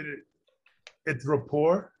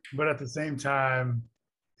rapport, but at the same time,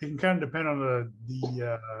 it can kind of depend on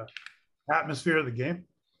the atmosphere of the game.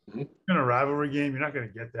 Mm-hmm. In a rivalry game, you're not going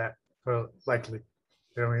to get that. for likely.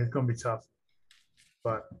 I mean, it's going to be tough,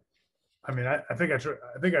 but I mean, I think I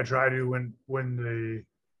try to when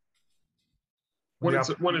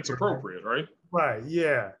it's appropriate, right? Right.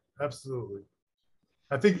 Yeah. Absolutely.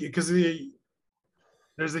 I think because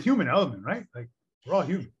there's a human element, right? Like we're all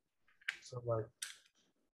human, so like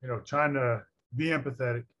trying to be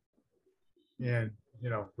empathetic and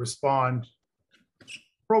respond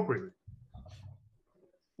appropriately.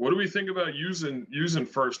 What do we think about using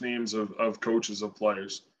first names of coaches of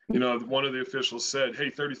players? One of the officials said,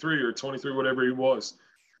 "Hey, 33 or 23, whatever he was,"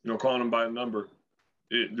 calling him by a number.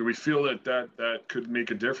 Do we feel that could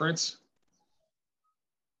make a difference?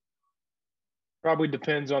 Probably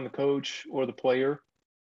depends on the coach or the player.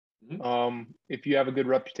 If you have a good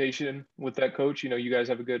reputation with that coach, you guys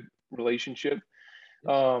have a good relationship.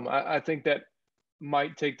 I think that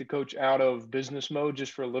might take the coach out of business mode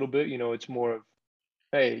just for a little bit. It's more of,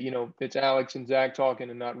 hey, it's Alex and Zach talking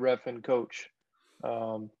and not ref and coach.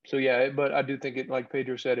 So yeah, but I do think it, like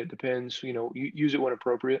Pedro said, it depends. You use it when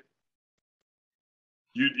appropriate.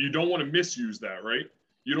 You don't want to misuse that, right?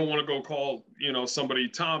 You don't want to go call somebody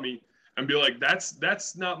Tommy and be like,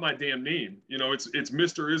 that's not my damn name. It's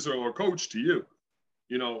Mr. Israel or Coach to you.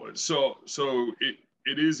 So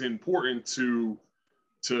it is important to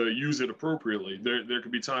use it appropriately. There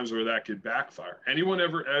could be times where that could backfire. Anyone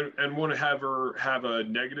ever have a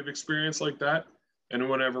negative experience like that?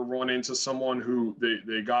 Anyone ever run into someone who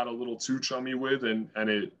they got a little too chummy with and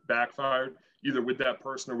it backfired either with that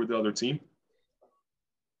person or with the other team?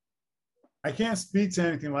 I can't speak to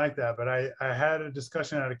anything like that, but I had a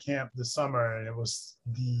discussion at a camp this summer, and it was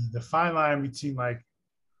the fine line between like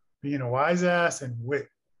being a wise ass and wit.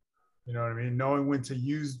 You know what I mean? Knowing when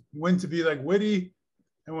to be like witty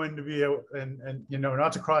and when to be and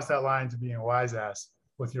not to cross that line to being a wise ass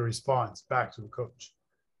with your response back to the coach.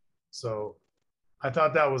 So I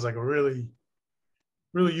thought that was like a really,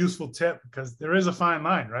 really useful tip because there is a fine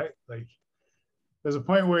line, right? Like there's a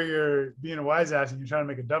point where you're being a wise ass and you're trying to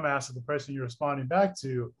make a dumbass of the person you're responding back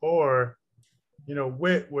to, or,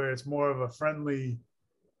 wit where it's more of a friendly,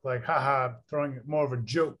 like, haha, throwing more of a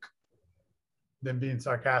joke than being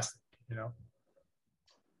sarcastic,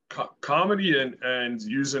 Comedy and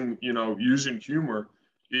using humor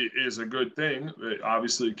is a good thing.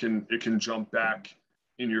 Obviously, it can jump back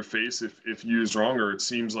in your face if used wrong, or it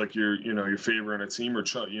seems like you're favoring a team or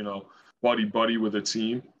buddy with a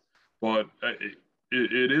team. But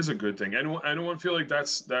it is a good thing. Anyone feel like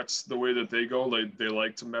that's the way that they go? Like they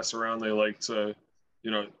like to mess around. They like to,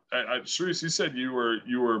 Sharice, you said you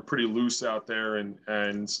were pretty loose out there,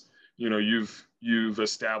 and you've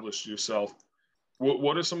established yourself.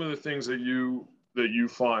 What are some of the things that you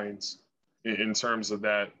find in terms of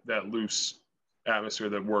that loose atmosphere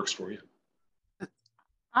that works for you?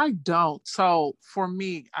 I don't. So for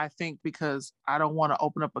me, I think because I don't want to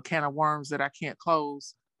open up a can of worms that I can't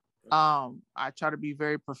close. I try to be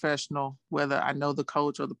very professional, whether I know the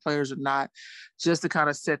coach or the players or not, just to kind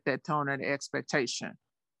of set that tone and expectation.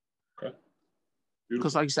 Okay.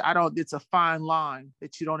 Because like you said, it's a fine line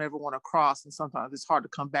that you don't ever want to cross. And sometimes it's hard to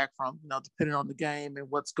come back from, depending on the game and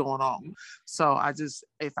what's going on. So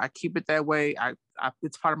if I keep it that way,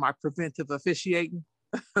 it's part of my preventive officiating.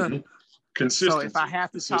 So if I have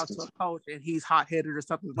to talk to a coach and he's hot-headed or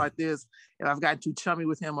something like this, if I've gotten too chummy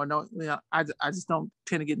with him or no, I just don't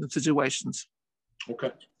tend to get into situations.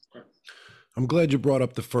 Okay. I'm glad you brought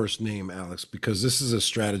up the first name, Alex, because this is a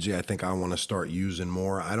strategy I think I want to start using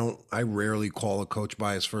more. I rarely call a coach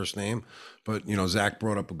by his first name, but Zach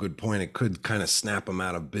brought up a good point. It could kind of snap him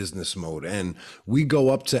out of business mode. And we go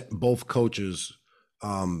up to both coaches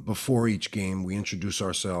before each game. We introduce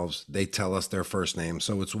ourselves. They tell us their first name.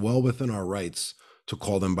 So it's well within our rights to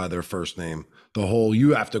call them by their first name. The whole,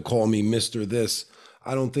 you have to call me Mr. This,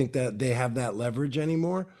 I don't think that they have that leverage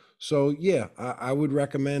anymore. So yeah, I would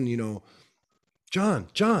recommend, John,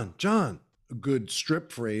 a good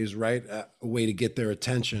strip phrase, right? A way to get their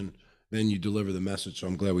attention. Then you deliver the message. So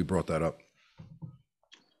I'm glad we brought that up.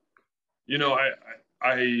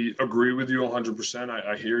 I agree with you 100%.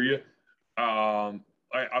 I hear you.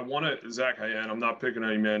 I want to, Zach, and I'm not picking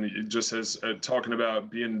on you, man. It just as talking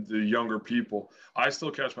about being the younger people. I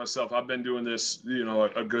still catch myself. I've been doing this,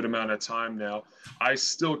 a good amount of time now. I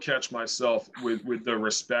still catch myself with the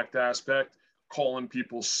respect aspect, calling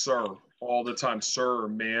people sir all the time, sir or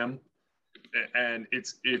ma'am. And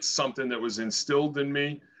it's something that was instilled in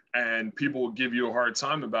me, and people will give you a hard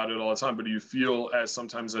time about it all the time. But do you feel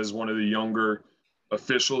sometimes as one of the younger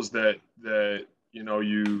officials that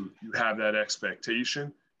you have that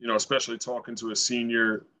expectation, especially talking to a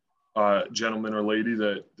senior gentleman or lady,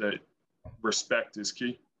 that respect is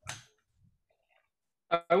key?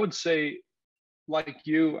 I would say, like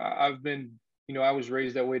you, I've been, I was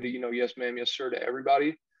raised that way to, yes, ma'am, yes, sir, to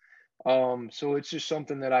everybody. So it's just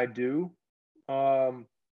something that I do.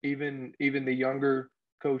 Even the younger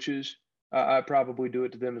coaches, I probably do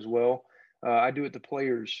it to them as well. I do it to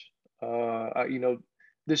players.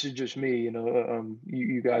 This is just me.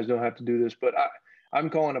 You guys don't have to do this, but I'm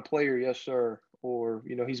calling a player, yes, sir, or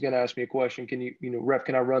he's going to ask me a question. Can you, ref,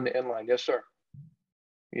 can I run the inline? Yes, sir.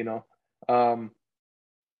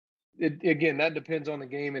 Again, that depends on the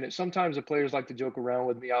game, and sometimes the players like to joke around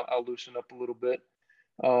with me. I'll loosen up a little bit.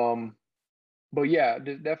 But yeah,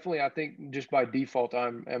 definitely, I think just by default,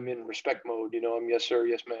 I'm in respect mode. I'm yes, sir,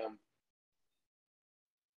 yes, ma'am.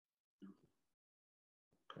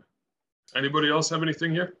 Anybody else have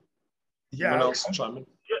anything here? Yeah. Anyone else chime in?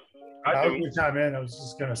 I was chime in. I was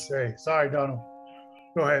just gonna say, sorry, Donald.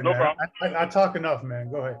 Go ahead, No man. problem. I talk enough, man.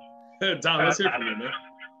 Go ahead. Hey, Don, let's hear from you, man.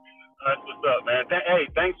 That's what's up, man. Hey,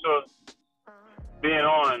 thanks for being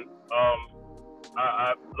on.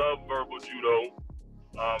 I love verbal judo.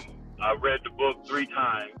 I read the book 3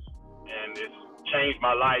 times, and it's changed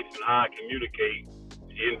my life and how I communicate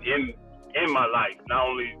in my life. Not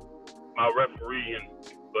only my refereeing,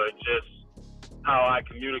 but just how I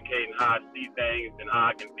communicate and how I see things and how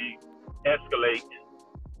I can de-escalate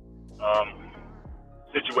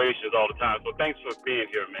situations all the time. So thanks for being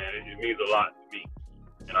here, man. It means a lot to me,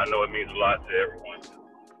 and I know it means a lot to everyone.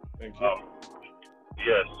 Thank you.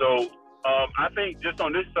 So I think just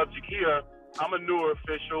on this subject here, I'm a newer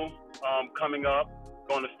official coming up,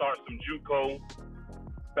 going to start some JUCO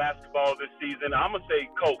basketball this season. I'm going to say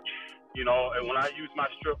coach, and when I use my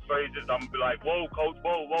strip phrases, I'm going to be like, whoa, coach,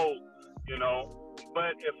 whoa, whoa,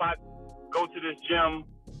 But if I go to this gym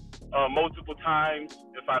multiple times,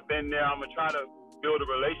 if I've been there, I'm going to try to build a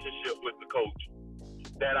relationship with the coach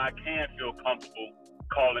that I can feel comfortable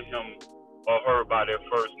calling him or her by their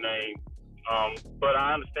first name. But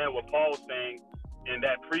I understand what Paul's saying. In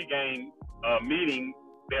that pregame meeting,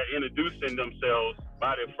 they're introducing themselves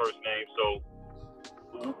by their first name. So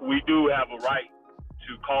we do have a right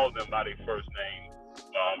to call them by their first name,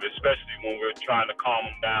 especially when we're trying to calm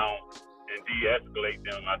them down and de-escalate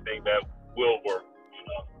them. I think that will work.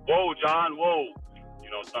 Whoa, John, whoa.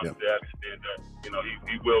 Something to that extent that,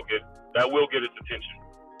 he will get his attention,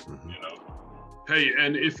 Hey,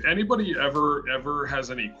 and if anybody ever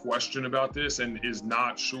has any question about this and is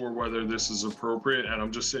not sure whether this is appropriate, and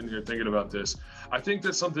I'm just sitting here thinking about this, I think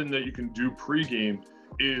that's something that you can do pregame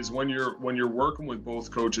is when you're working with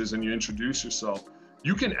both coaches and you introduce yourself,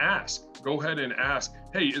 you can ask. Go ahead and ask,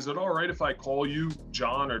 hey, is it all right if I call you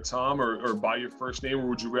John or Tom or by your first name, or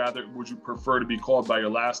would you prefer to be called by your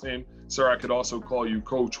last name? Sir, I could also call you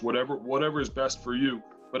coach, whatever is best for you.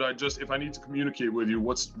 But if I need to communicate with you,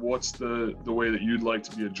 what's the way that you'd like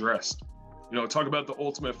to be addressed? Talk about the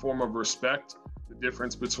ultimate form of respect, the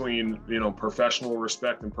difference between, professional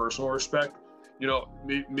respect and personal respect.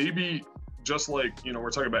 Maybe just like, we're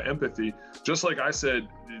talking about empathy, just like I said,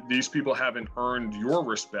 these people haven't earned your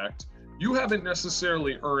respect. You haven't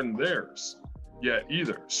necessarily earned theirs yet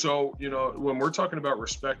either. So, when we're talking about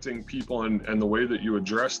respecting people and the way that you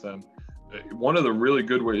address them, one of the really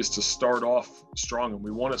good ways to start off strong, and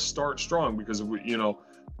we want to start strong because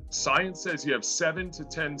science says you have 7 to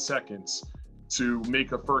 10 seconds to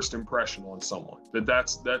make a first impression on someone.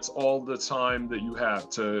 That's all the time that you have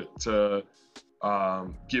to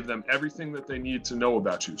give them everything that they need to know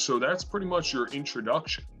about you. So that's pretty much your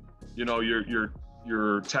introduction,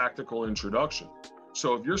 your tactical introduction.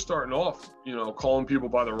 So if you're starting off, calling people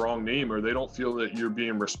by the wrong name, or they don't feel that you're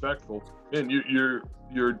being respectful, then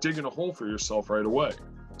you're digging a hole for yourself right away.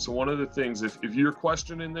 So one of the things, if you're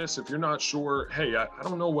questioning this, if you're not sure, hey, I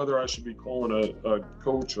don't know whether I should be calling a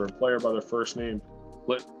coach or a player by their first name,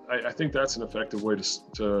 I think that's an effective way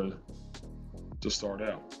to start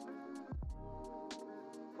out.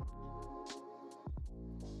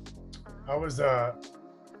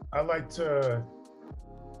 I like to,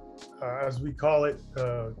 as we call it,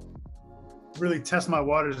 really test my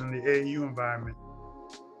waters in the AAU environment,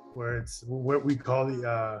 where it's what we call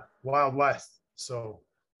the Wild West. So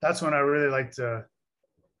that's when I really like to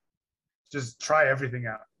just try everything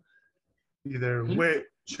out, either wit,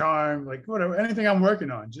 charm, like whatever, anything I'm working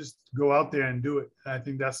on, just go out there and do it. And I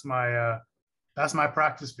think that's my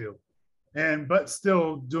practice field, but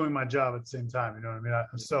still doing my job at the same time. You know what I mean?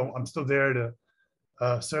 I'm still there to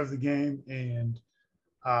serve the game, and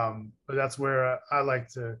but that's where I like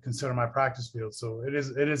to consider my practice field. So it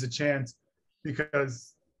is a chance,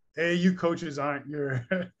 because AAU coaches aren't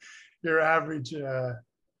your average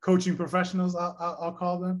coaching professionals, I'll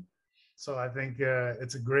call them. So I think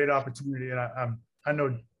it's a great opportunity, and I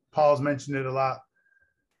know Paul's mentioned it a lot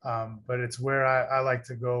But it's where I like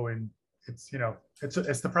to go, and it's, you know,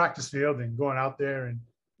 it's the practice field and going out there and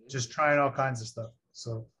just trying all kinds of stuff.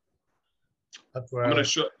 So that's where I'm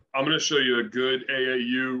gonna show you a good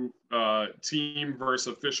AAU team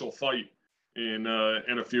versus official fight in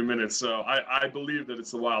a few minutes. So I believe that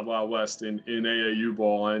it's the Wild Wild West in AAU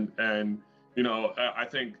ball, and you know, I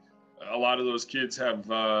think a lot of those kids have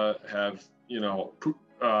you know,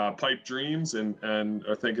 pipe dreams and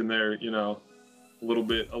are thinking they're, you know, a little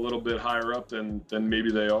bit higher up than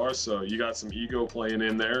maybe they are. So you got some ego playing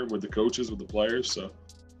in there with the coaches, with the players. So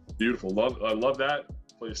beautiful. I love that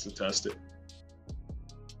place to test it.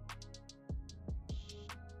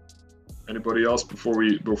 Anybody else before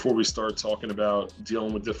we start talking about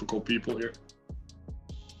dealing with difficult people here?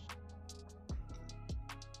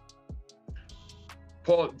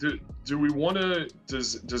 Paul, do we want to?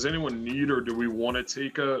 Does anyone need, or do we want to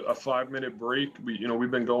take a 5-minute break?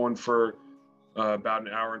 We've been going for about an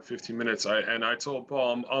hour and 15 minutes. I told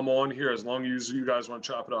Paul I'm on here as long as you guys want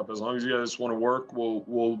to chop it up. As long as you guys want to work,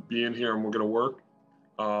 we'll be in here and we're gonna work.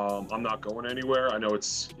 I'm not going anywhere. I know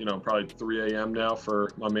it's, you know, probably 3 a.m. now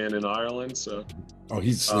for my man in Ireland. So. Oh,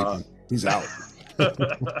 he's sleeping. He's out.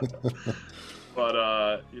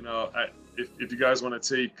 But you know, if you guys want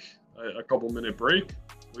to take a couple-minute break,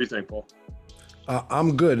 what do you think, Paul?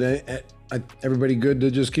 I'm good. Everybody good to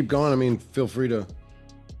just keep going? I mean, feel free to,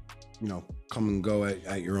 you know, come and go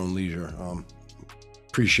at your own leisure.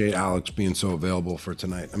 Appreciate Alex being so available for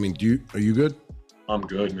tonight. I mean, are you good? I'm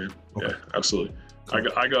good, man. Okay. Yeah, absolutely. Cool.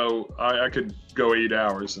 I could go 8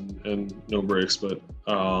 hours and no breaks, but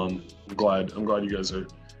I'm glad you guys are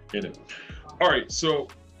in it. All right, so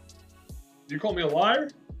do you call me a liar?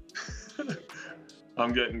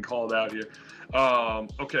 I'm getting called out here.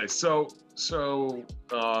 Okay, so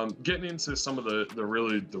getting into some of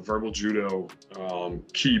the verbal judo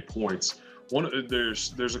key points.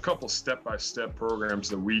 There's a couple step-by-step programs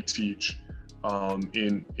that we teach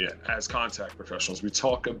as contact professionals. We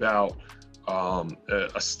talk about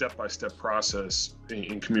a step-by-step process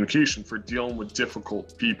in communication for dealing with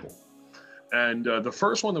difficult people. And the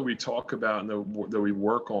first one that we talk about and that we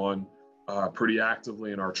work on pretty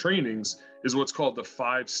actively in our trainings is what's called the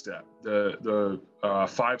 5-step, the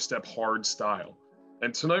 5-step hard style.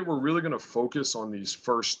 And tonight we're really going to focus on these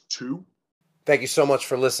first two. Thank you so much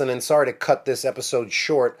for listening. Sorry to cut this episode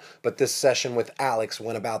short, but this session with Alex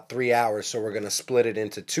went about 3 hours, so we're going to split it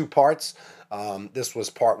into 2 parts. This was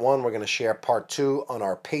part 1. We're going to share part 2 on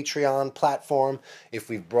our Patreon platform. If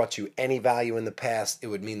we've brought you any value in the past, it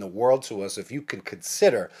would mean the world to us if you could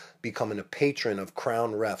consider becoming a patron of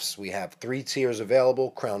Crown Refs. We have 3 tiers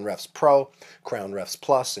available: Crown Refs Pro, Crown Refs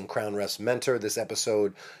Plus, and Crown Refs Mentor. This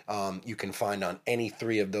episode you can find on any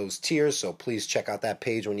 3 of those tiers, so please check out that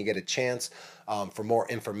page when you get a chance. For more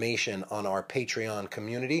information on our Patreon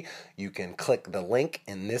community, you can click the link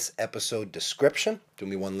in this episode description. Do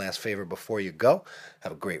me one last favor before you go.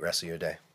 Have a great rest of your day.